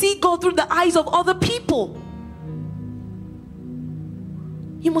only see God through the eyes of other people.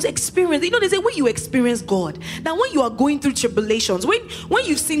 You must experience. You know, they say when you experience God, that when you are going through tribulations, when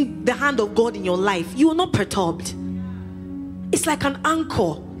you've seen the hand of God in your life, you are not perturbed. It's like an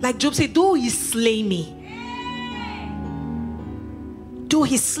anchor. Like Job said, though he slay me, though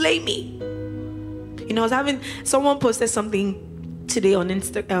he slay me. You know, I was having someone posted something today on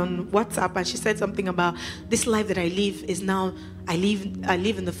on WhatsApp, and she said something about this life that I live is now I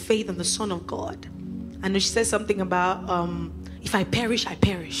live in the faith and the Son of God. And she said something about if I perish, I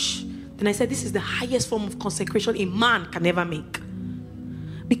perish. Then I said, this is the highest form of consecration a man can ever make.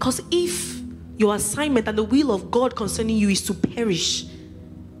 Because if your assignment and the will of God concerning you is to perish,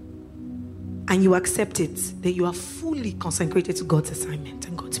 and you accept it, then you are fully consecrated to God's assignment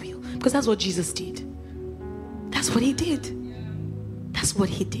and God's will. Because that's what Jesus did. That's what he did. That's what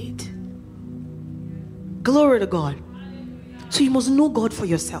he did. Glory to God. So you must know God for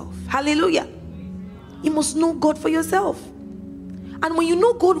yourself. Hallelujah. You must know God for yourself. And when you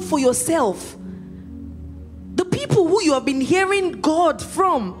know God for yourself, the people who you have been hearing God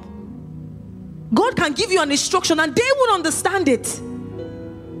from, God can give you an instruction and they won't understand it.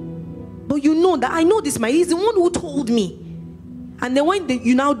 But you know that I know this man, he's the one who told me. And then when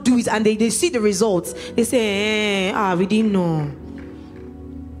you now do it and they see the results, they say, we didn't know.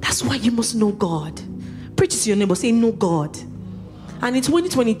 That's why you must know God. Preach to your neighbor, say, know God. And in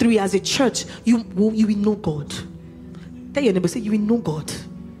 2023, as a church, you will know God. Tell your neighbor, say, you will know God.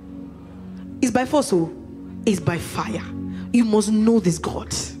 It's by force, so it's by fire. You must know this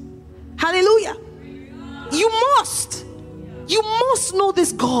God. Hallelujah. You must know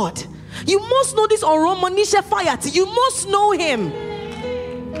this God. You must know this Oromonisha fire. You must know him.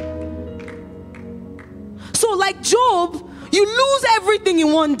 So like Job, you lose everything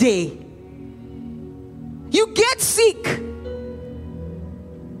in one day. You get sick.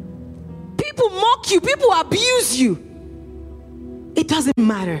 People mock you. People abuse you. It doesn't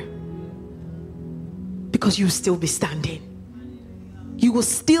matter. Because you will still be standing. You will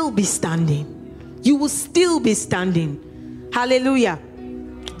still be standing. You will still be standing. Hallelujah.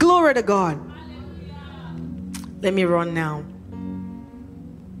 Glory to God. Let me run now.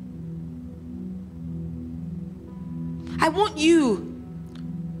 I want you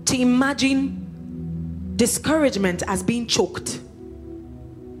to imagine discouragement as being choked.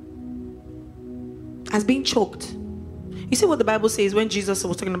 As being choked. You see what the Bible says when Jesus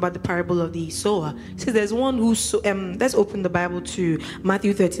was talking about the parable of the sower. It says there's one who let's open the Bible to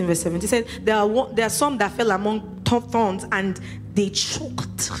Matthew 13 verse 7. It said there are some that fell among thorns and they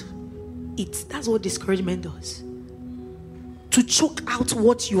choked it. That's what discouragement does. To choke out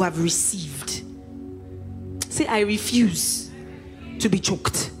what you have received. Say, I refuse to be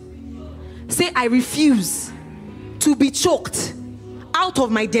choked. Say, I refuse to be choked out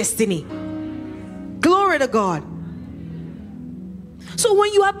of my destiny. Glory to God. So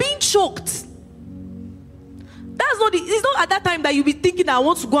when you are being choked, it's not at that time that you'll be thinking that I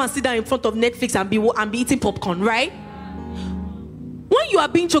want to go and sit down in front of Netflix and be eating popcorn, right? When you are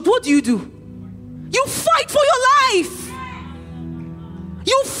being choked, what do? You fight for your life.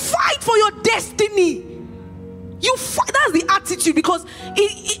 You fight for your destiny. You fight. That's the attitude, because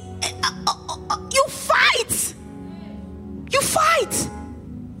you fight. You fight.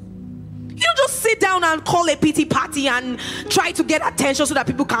 You don't just sit down and call a pity party and try to get attention so that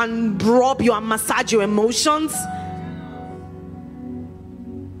people can rub you and massage your emotions.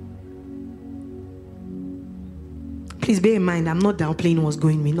 Please bear in mind, I'm not downplaying what's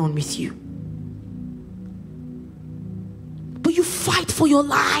going on with you. But you fight for your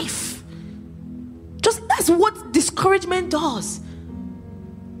life. Just that's what discouragement does.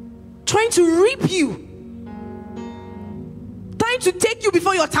 Trying to reap you. Trying to take you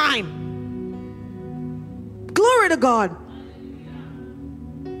before your time. Glory to God.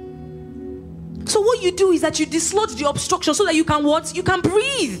 So what you do is that you dislodge the obstruction so that you can what? You can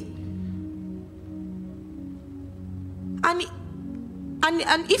breathe. And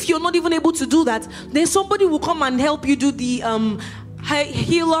if you're not even able to do that, then somebody will come and help you do the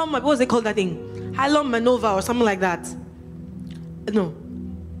Hilom, what was they called that thing? Hilom maneuver or something like that. No.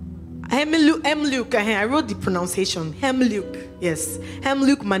 Hemluk. I wrote the pronunciation. Hemluk. Yes.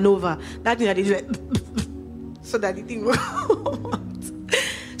 Hemluk maneuver. That thing that is so that the thing will come out.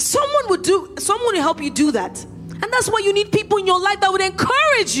 Someone will help you do that. And that's why you need people in your life that would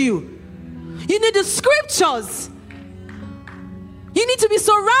encourage you. You need the scriptures. You need to be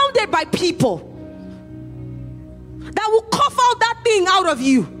surrounded by people that will cough out that thing out of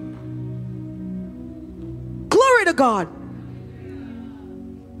you. Glory to God.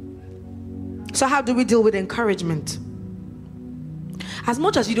 So how do we deal with encouragement? As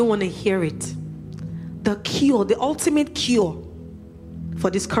much as you don't want to hear it, the cure, the ultimate cure for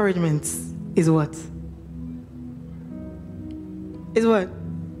discouragement is what? Is what?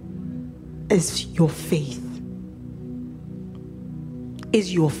 Is your faith.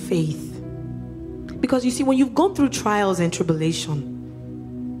 Is your faith. Because you see, when you've gone through trials and tribulation,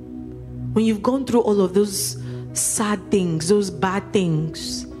 when you've gone through all of those sad things, those bad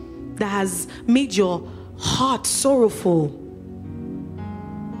things that has made your heart sorrowful,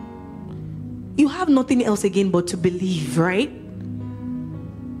 you have nothing else again but to believe, right?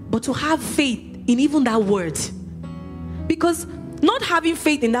 But to have faith in even that word. Because not having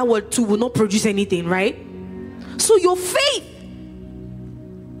faith in that word too will not produce anything, right? So your faith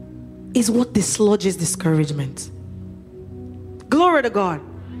is what dislodges discouragement. Glory to God.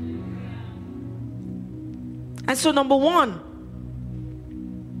 And so number one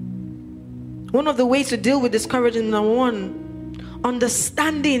of the ways to deal with discouragement, number one,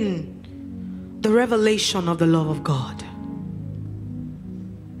 understanding the revelation of the love of God.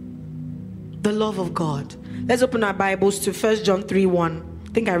 The love of God. Let's open our Bibles to 1 John 3:1.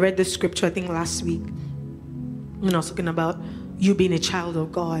 I think I read this scripture, last week, when I was talking about you being a child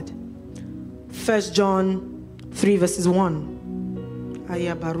of God. 1 John 3 verses 1.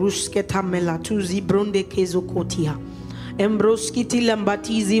 Embroskiti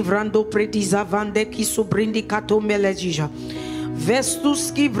lambatizi vrando pretiza vande kisubrindi kato melejija.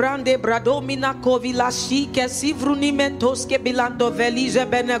 Vestus ki vrande bradomina kovilashi ke sivrunimentos ke bilando velize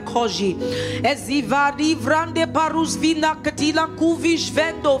bene koji. Ezivari vrande parus vina katila kuvish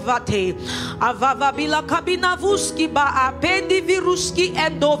vendo vate. Avava bila kabina vuski ba apendi viruski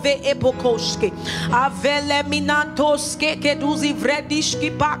endove epokoski. Avele minantos ke keduzi vredishki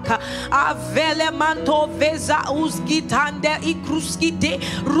baka. Avele manto veza uzgitande ikruskite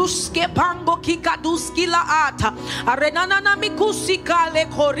ruske pango kikaduski la ata. Arenana miku sikale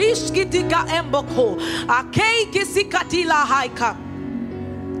koriski tika emboko akei kisikatila haika.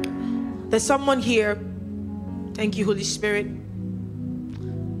 There's someone here. Thank you, Holy Spirit.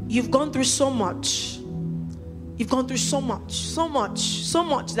 You've gone through so much. You've gone through so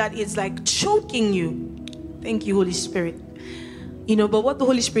much that it's like choking you. Thank you, Holy Spirit. You know, but what the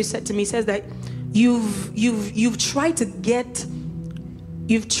Holy Spirit said to me says that you've tried to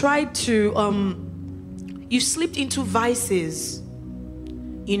you've slipped into vices,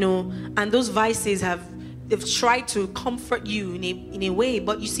 you know, and those vices they've tried to comfort you in a way,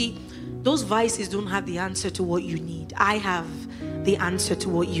 but you see, those vices don't have the answer to what you need. I have the answer to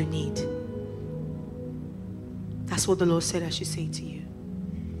what you need. That's what the Lord said I should say to you.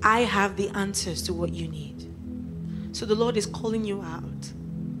 I have the answers to what you need. So the Lord is calling you out.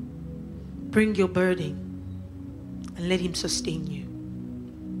 Bring your burden and let Him sustain you.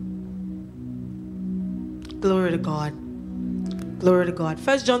 Glory to God. Glory to God.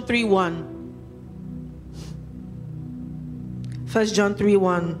 1 John 3:1. 1 John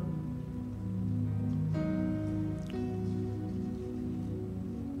 3:1.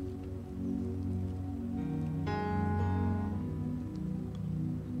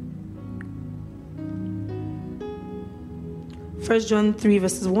 First John 3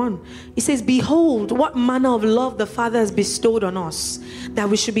 verses 1. It says, behold, what manner of love the Father has bestowed on us, that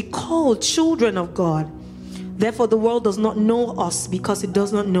we should be called children of God. Therefore the world does not know us because it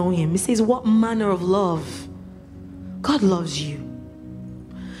does not know Him. It says, what manner of love? God loves you.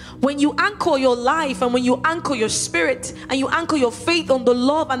 When you anchor your life and when you anchor your spirit and you anchor your faith on the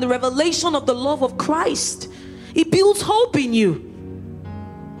love and the revelation of the love of Christ, it builds hope in you.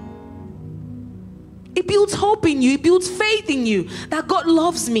 It builds hope in you. It builds faith in you that God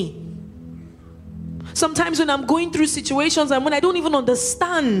loves me. Sometimes when I'm going through situations and when I don't even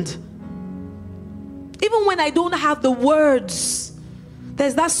understand, even when I don't have the words,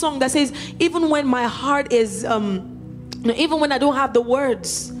 there's that song that says, even when my heart is, even when I don't have the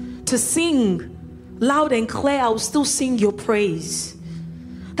words to sing loud and clear, I will still sing your praise.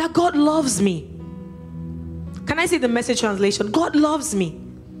 That God loves me. Can I say the Message translation? God loves me.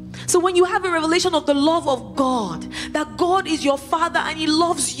 So when you have a revelation of the love of God, that God is your Father and He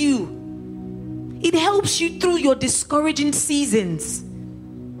loves you, it helps you through your discouraging seasons.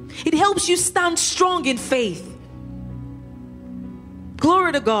 It helps you stand strong in faith.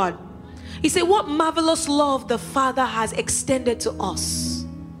 Glory to God. He said, what marvelous love the Father has extended to us.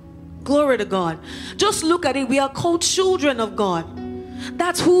 Glory to God. Just look at it. We are called children of God.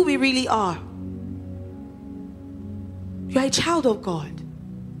 That's who we really are. You're a child of God.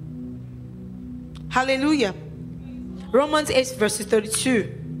 Hallelujah. Romans 8 verses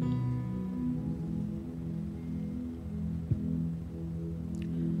 32.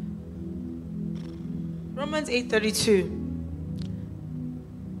 Romans 8:32.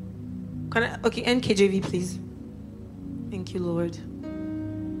 Okay, NKJV, please. Thank you, Lord.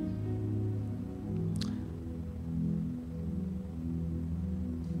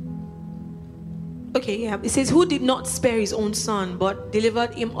 Okay, yeah. It says, who did not spare his own son, but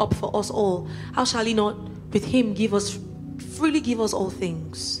delivered him up for us all? How shall he not with him freely give us all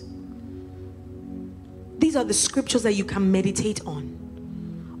things? These are the scriptures that you can meditate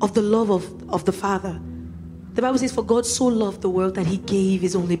on, of the love of the Father. The Bible says, for God so loved the world that he gave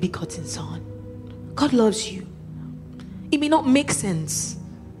his only begotten son. God loves you. It may not make sense.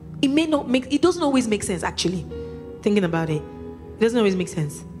 It doesn't always make sense, actually. Thinking about it. It doesn't always make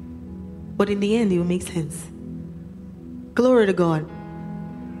sense. But in the end, it will make sense. Glory to God.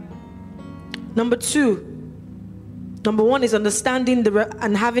 Number one is understanding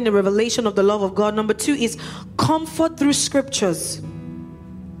and having a revelation of the love of God. Number two is comfort through scriptures.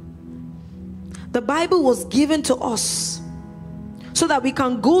 The Bible was given to us so that we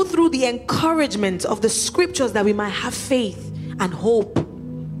can go through the encouragement of the scriptures, that we might have faith and hope.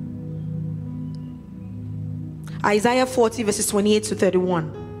 Isaiah 40 verses 28 to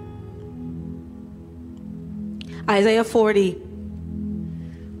 31. Isaiah 40.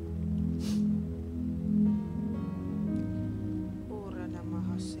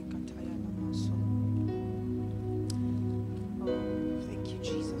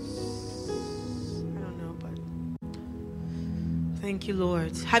 Thank you,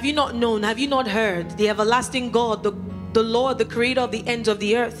 Lord. Have you not known? Have you not heard? The everlasting God, the Lord, the creator of the ends of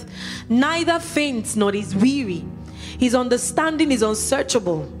the earth, neither faints nor is weary. His understanding is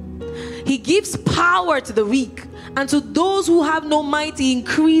unsearchable. He gives power to the weak, and to those who have no might he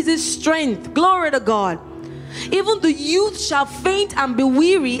increases strength. Glory to God. Even the youth shall faint and be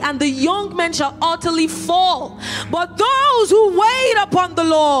weary, and the young men shall utterly fall. But those who wait upon the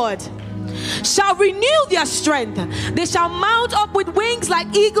Lord shall renew their strength. They shall mount up with wings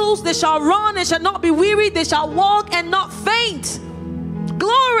like eagles. They shall run and shall not be weary. They shall walk and not faint.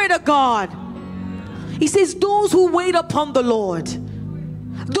 Glory to God. He says, those who wait upon the Lord.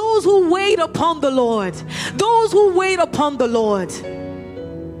 Those who wait upon the Lord. Those who wait upon the Lord.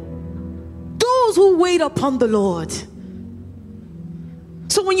 Those who wait upon the Lord.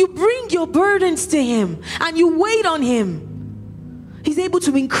 So when you bring your burdens to him and you wait on him, he's able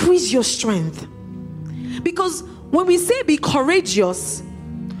to increase your strength. Because when we say be courageous,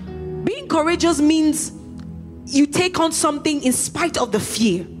 being courageous means you take on something in spite of the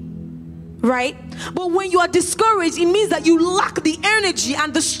fear, right? But when you are discouraged, it means that you lack the energy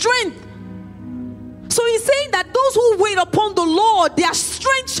and the strength. So he's saying that those who wait upon the Lord, their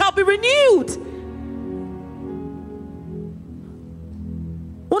strength shall be renewed.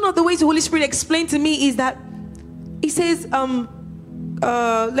 One of the ways the Holy Spirit explained to me is that he says,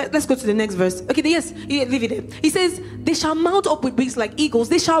 let's go to the next verse. Okay, yes, leave it there. He says, they shall mount up with wings like eagles.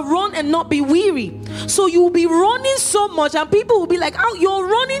 They shall run and not be weary. So you will be running so much, and people will be like, oh, you're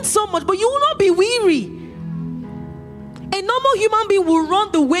running so much, but you will not be weary. A normal human being will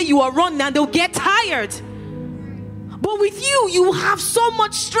run the way you are running, and they'll get tired. But with you, you will have so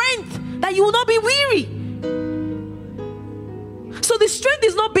much strength that you will not be weary. So the strength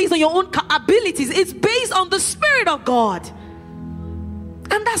is not based on your own abilities. It's based on the Spirit of God.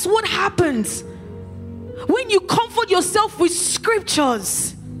 And that's what happens when you comfort yourself with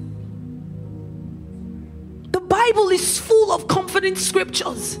scriptures. The Bible is full of comforting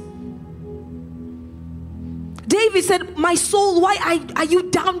scriptures. David said, my soul, why are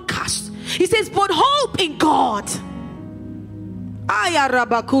you downcast? He says, but hope in God.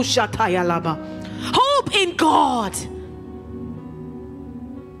 Hope in God.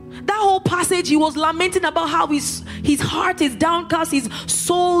 That whole passage, he was lamenting about how his heart is downcast, his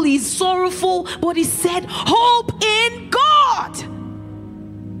soul is sorrowful, but he said, hope in God.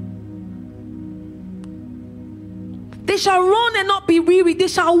 They shall run and not be weary. They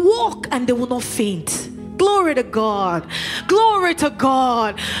shall walk and they will not faint. Glory to God. Glory to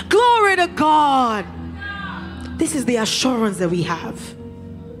God. Glory to God. This is the assurance that we have.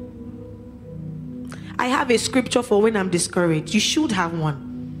 I have a scripture for when I'm discouraged. You should have one.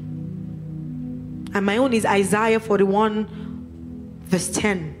 And my own is Isaiah 41 verse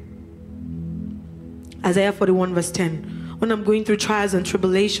 10. Isaiah 41 verse 10. When I'm going through trials and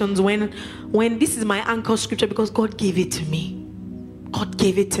tribulations, when this is my anchor scripture, because God gave it to me. God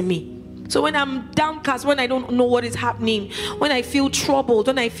gave it to me. So when I'm downcast, when I don't know what is happening, when I feel troubled,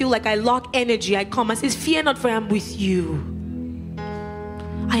 when I feel like I lack energy, I come and say, fear not, for I am with you.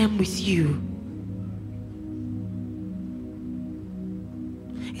 I am with you.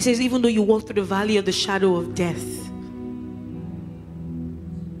 He says, even though you walk through the valley of the shadow of death,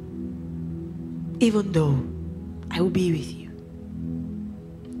 even though, I will be with you.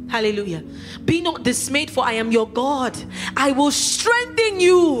 Hallelujah. Be not dismayed, for I am your God. I will strengthen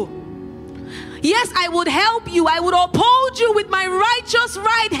you. Yes, I would help you. I would uphold you with my righteous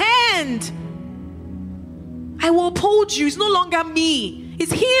right hand. I will uphold you. It's no longer me.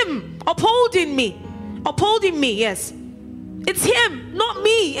 It's him upholding me. Upholding me, yes. It's him, not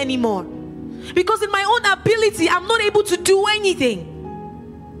me anymore. Because in my own ability, I'm not able to do anything.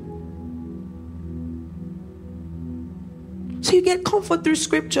 So you get comfort through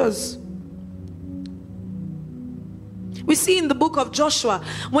scriptures. We see in the book of Joshua,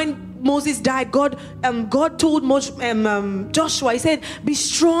 when Moses died, God told Joshua, he said, be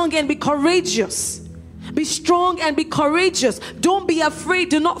strong and be courageous. Be strong and be courageous. Don't be afraid.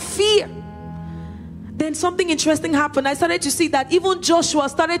 Do not fear. Then something interesting happened. I started to see that even Joshua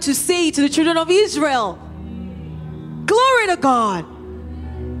started to say to the children of Israel, glory to God.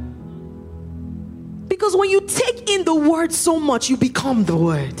 Because when you take in the word so much, you become the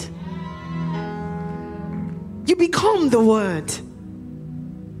word. You become the word.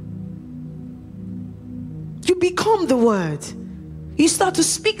 You become the word. You start to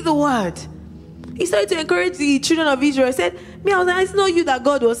speak the word. He started to encourage the children of Israel. He said, it's not you that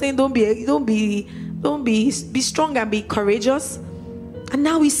God was saying, be strong and be courageous. And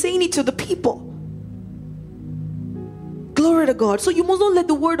now he's saying it to the people. Glory to God. So you must not let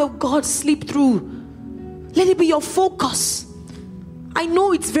the word of God slip through. Let it be your focus. I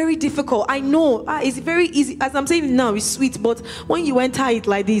know it's very difficult. I know it's very easy. As I'm saying it now, it's sweet. But when you enter it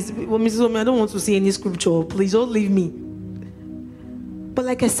like this, well, Mrs. Omi, I don't want to see any scripture. Please don't leave me. But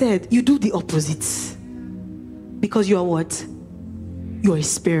like I said, you do the opposite. Because you are what? You are a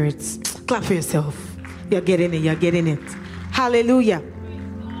spirit. Clap for yourself. You're getting it. You're getting it. Hallelujah.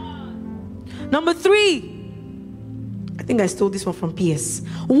 Number 3. I think I stole this one from PS.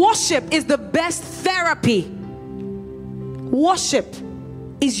 Worship is the best therapy. Worship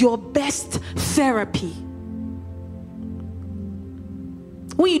is your best therapy.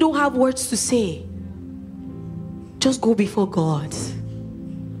 When you don't have words to say, just go before God.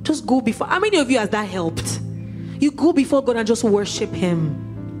 Just go before. How many of you has that helped? You go before God and just worship him.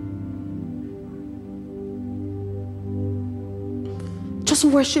 Just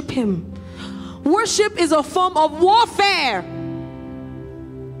worship him. Worship is a form of warfare.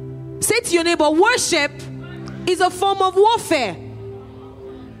 Say to your neighbor, worship is a form of warfare.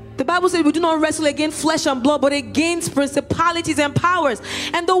 The Bible says we do not wrestle against flesh and blood, but against principalities and powers.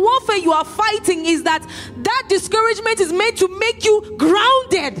 And the warfare you are fighting is that discouragement is meant to make you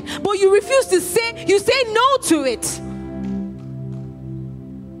grounded, but you refuse to say, you say no to it.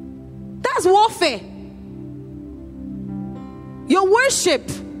 That's warfare. Your worship.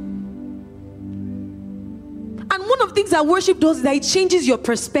 And one of the things that worship does is that it changes your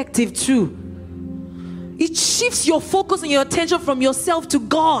perspective too. It shifts your focus and your attention from yourself to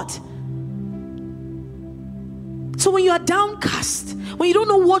God. So when you are downcast, when you don't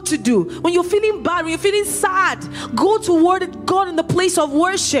know what to do, when you're feeling bad, when you're feeling sad, go toward God in the place of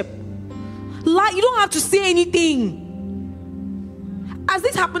worship. Like, you don't have to say anything. Has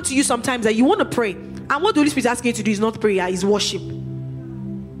this happened to you sometimes that you want to pray, and what the Holy Spirit is asking you to do is not prayer, is worship?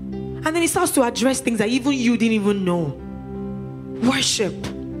 And then He starts to address things that even you didn't even know. Worship.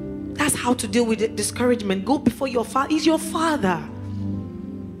 That's how to deal with discouragement. Go before your Father. He's your Father.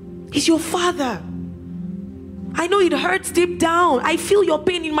 He's your Father. I know it hurts deep down. I feel your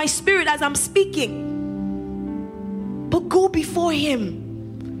pain in my spirit as I'm speaking. But go before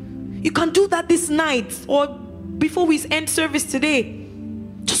Him. You can do that this night or before we end service today.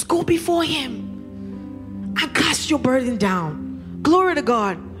 Just go before Him and cast your burden down. Glory to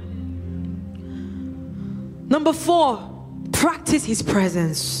God. Number 4, practice His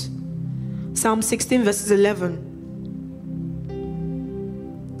presence. Psalm 16 verses 11.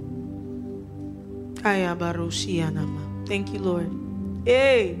 Thank you, Lord.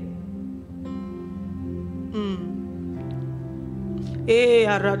 Hey. Hey,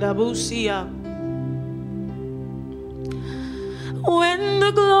 Aradabusia. When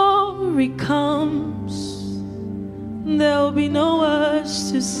the glory comes, there'll be no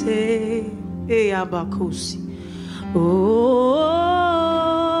words to say. Hey, Abakusi. Oh,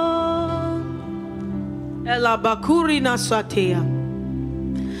 Elabakuri Nasatea.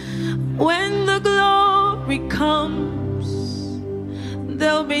 When the glory comes,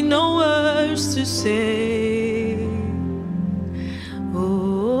 there'll be no words to say.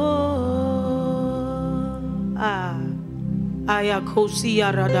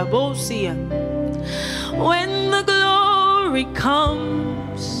 When the glory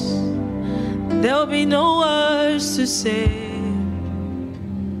comes, there'll be no words to say.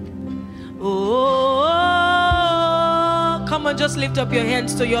 Come on, just lift up your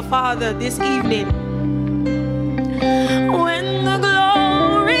hands to your Father this evening. When the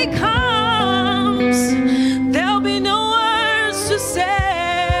glory comes, there'll be no words to say.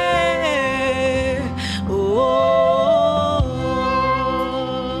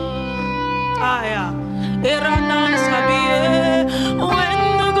 When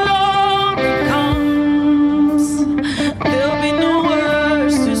the glory comes, there'll be no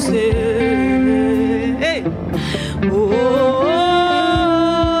words to say. Hey.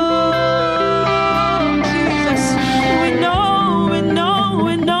 Jesus, we know when the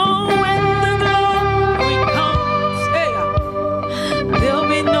glory comes, hey, there'll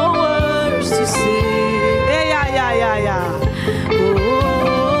be no words to say. Hey, yeah.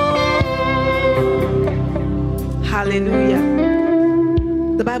 Hallelujah.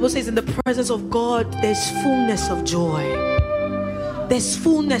 The Bible says in the presence of God there's fullness of joy. There's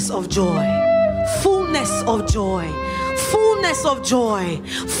fullness of joy. Fullness of joy. Fullness of joy.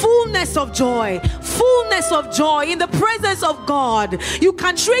 Fullness of joy. Fullness of joy. In the presence of God, you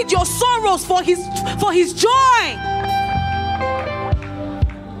can trade your sorrows for his joy.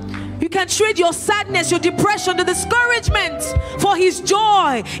 You can trade your sadness, your depression, the discouragement for his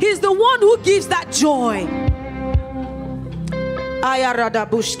joy. He's the one who gives that joy.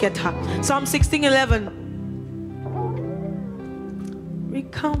 Psalm 16:11.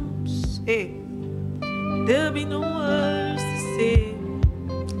 It comes. Hey. There'll be no words to say.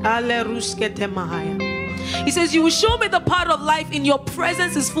 He says, you will show me the path of life. In your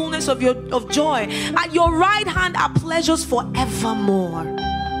presence is fullness of joy. At your right hand are pleasures forevermore.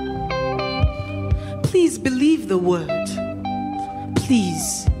 Please believe the word.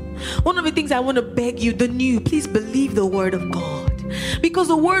 Please. One of the things I want to beg you, please believe the word of God. Because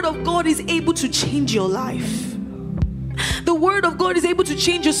the word of God is able to change your life. The word of God is able to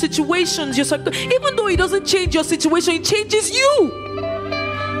change your situations, your circle. Even though it doesn't change your situation, it changes you.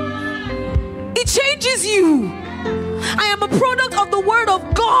 It changes you. I am a product of the word of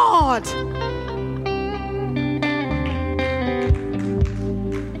God.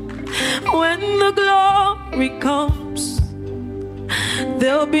 When the glory comes,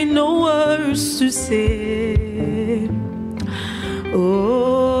 there'll be no words to say. Oh,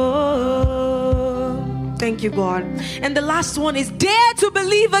 thank you, God. And the last one is dare to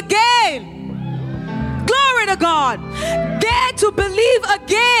believe again. Glory to God. Dare to believe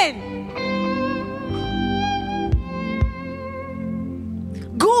again.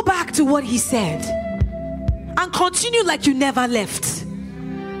 Go back to what he said and continue like you never left.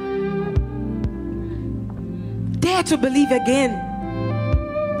 Dare to believe again.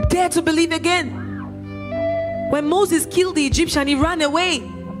 Dare to believe again. When Moses killed the Egyptian, he ran away.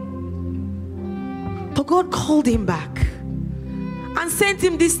 But God called him back and sent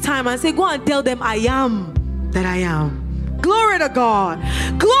him this time and said, go and tell them I am that I am. Glory to God.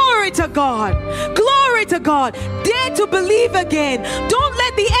 Glory to God. Glory to God. Dare to believe again. Don't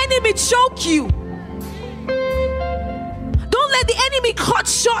let the enemy choke you. Don't let the enemy cut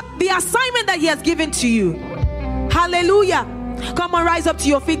short the assignment that he has given to you. Hallelujah. Come on, rise up to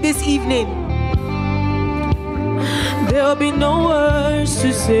your feet this evening. There'll be no words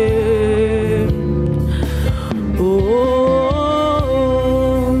to say.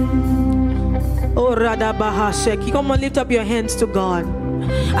 Come on, lift up your hands to God.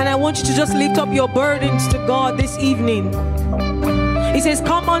 And I want you to just lift up your burdens to God this evening. He says,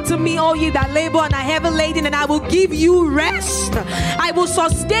 come unto me, all ye that labor and are heavy laden, and I will give you rest. I will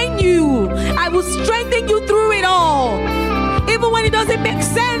sustain you. I will strengthen you through it all. Even when it doesn't make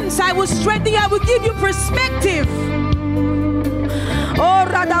sense, I will strengthen you. I will give you perspective. Oh,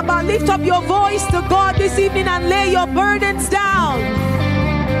 Radaba, lift up your voice to God this evening and lay your burdens down.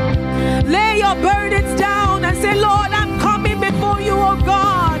 Lay your burdens down and say, Lord, I'm coming before you, oh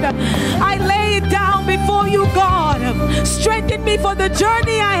God. I lay it down before you, God. Strengthen me for the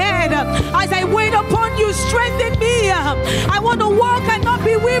journey ahead. As I wait upon you, strengthen me. I want to walk and not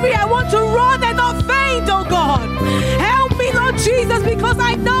be weary. I want to run and not faint, oh God. Help me, Lord Jesus, because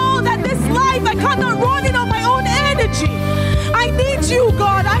I know that this life I cannot run it on my own energy. I need you,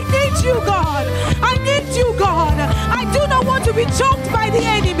 God. I need you, God. I need you, God. I do not want to be choked by the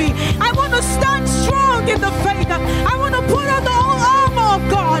enemy. I want to stand strong in the faith. I want to put on the whole armor of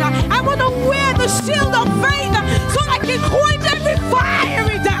God. I want to wear the shield of faith so I can quench every fire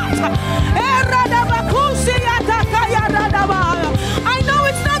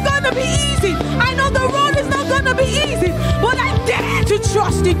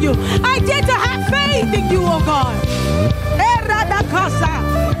trust in you. I dare to have faith in you, oh God.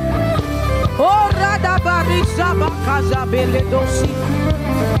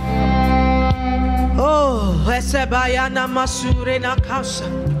 Oh, Esebayana Masurena Casa.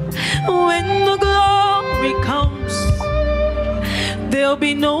 When the glory comes, there'll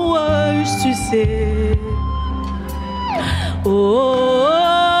be no words to say. Oh,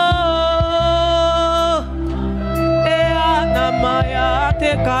 Eanamaya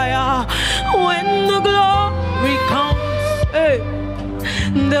Tekaya. When the glory comes,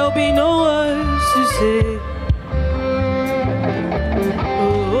 there'll be no words to say.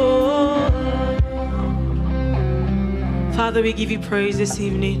 Father, we give you praise this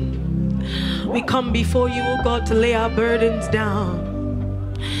evening. We come before you, oh God, to lay our burdens down.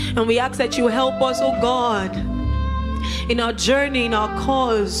 And we ask that you help us, oh God, in our journey, in our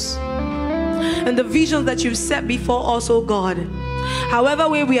cause, and the visions that you've set before us, oh God. However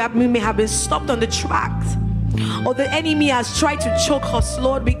way we may have been stopped on the track, or the enemy has tried to choke us,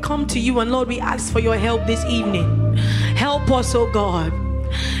 Lord, we come to you, and Lord, we ask for your help this evening. Help us, oh God.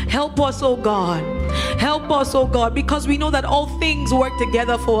 Help us, oh God. Help us, oh God, because we know that all things work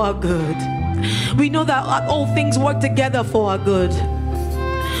together for our good. We know that all things work together for our good.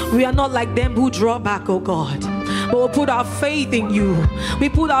 We are not like them who draw back, oh God, but we'll put our faith in you. We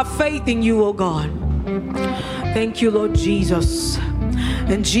put our faith in you, oh God. Thank you, Lord Jesus.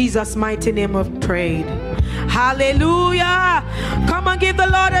 In Jesus' mighty name we've prayed. Hallelujah. Come and give the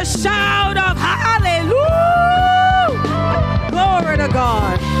Lord a shout of hallelujah. Glory to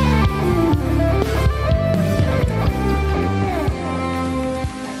God.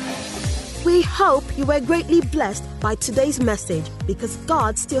 We hope you were greatly blessed by today's message, because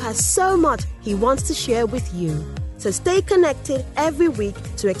God still has so much He wants to share with you. So stay connected every week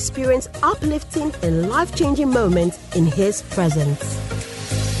to experience uplifting and life-changing moments in His presence.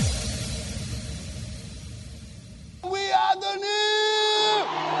 We are the new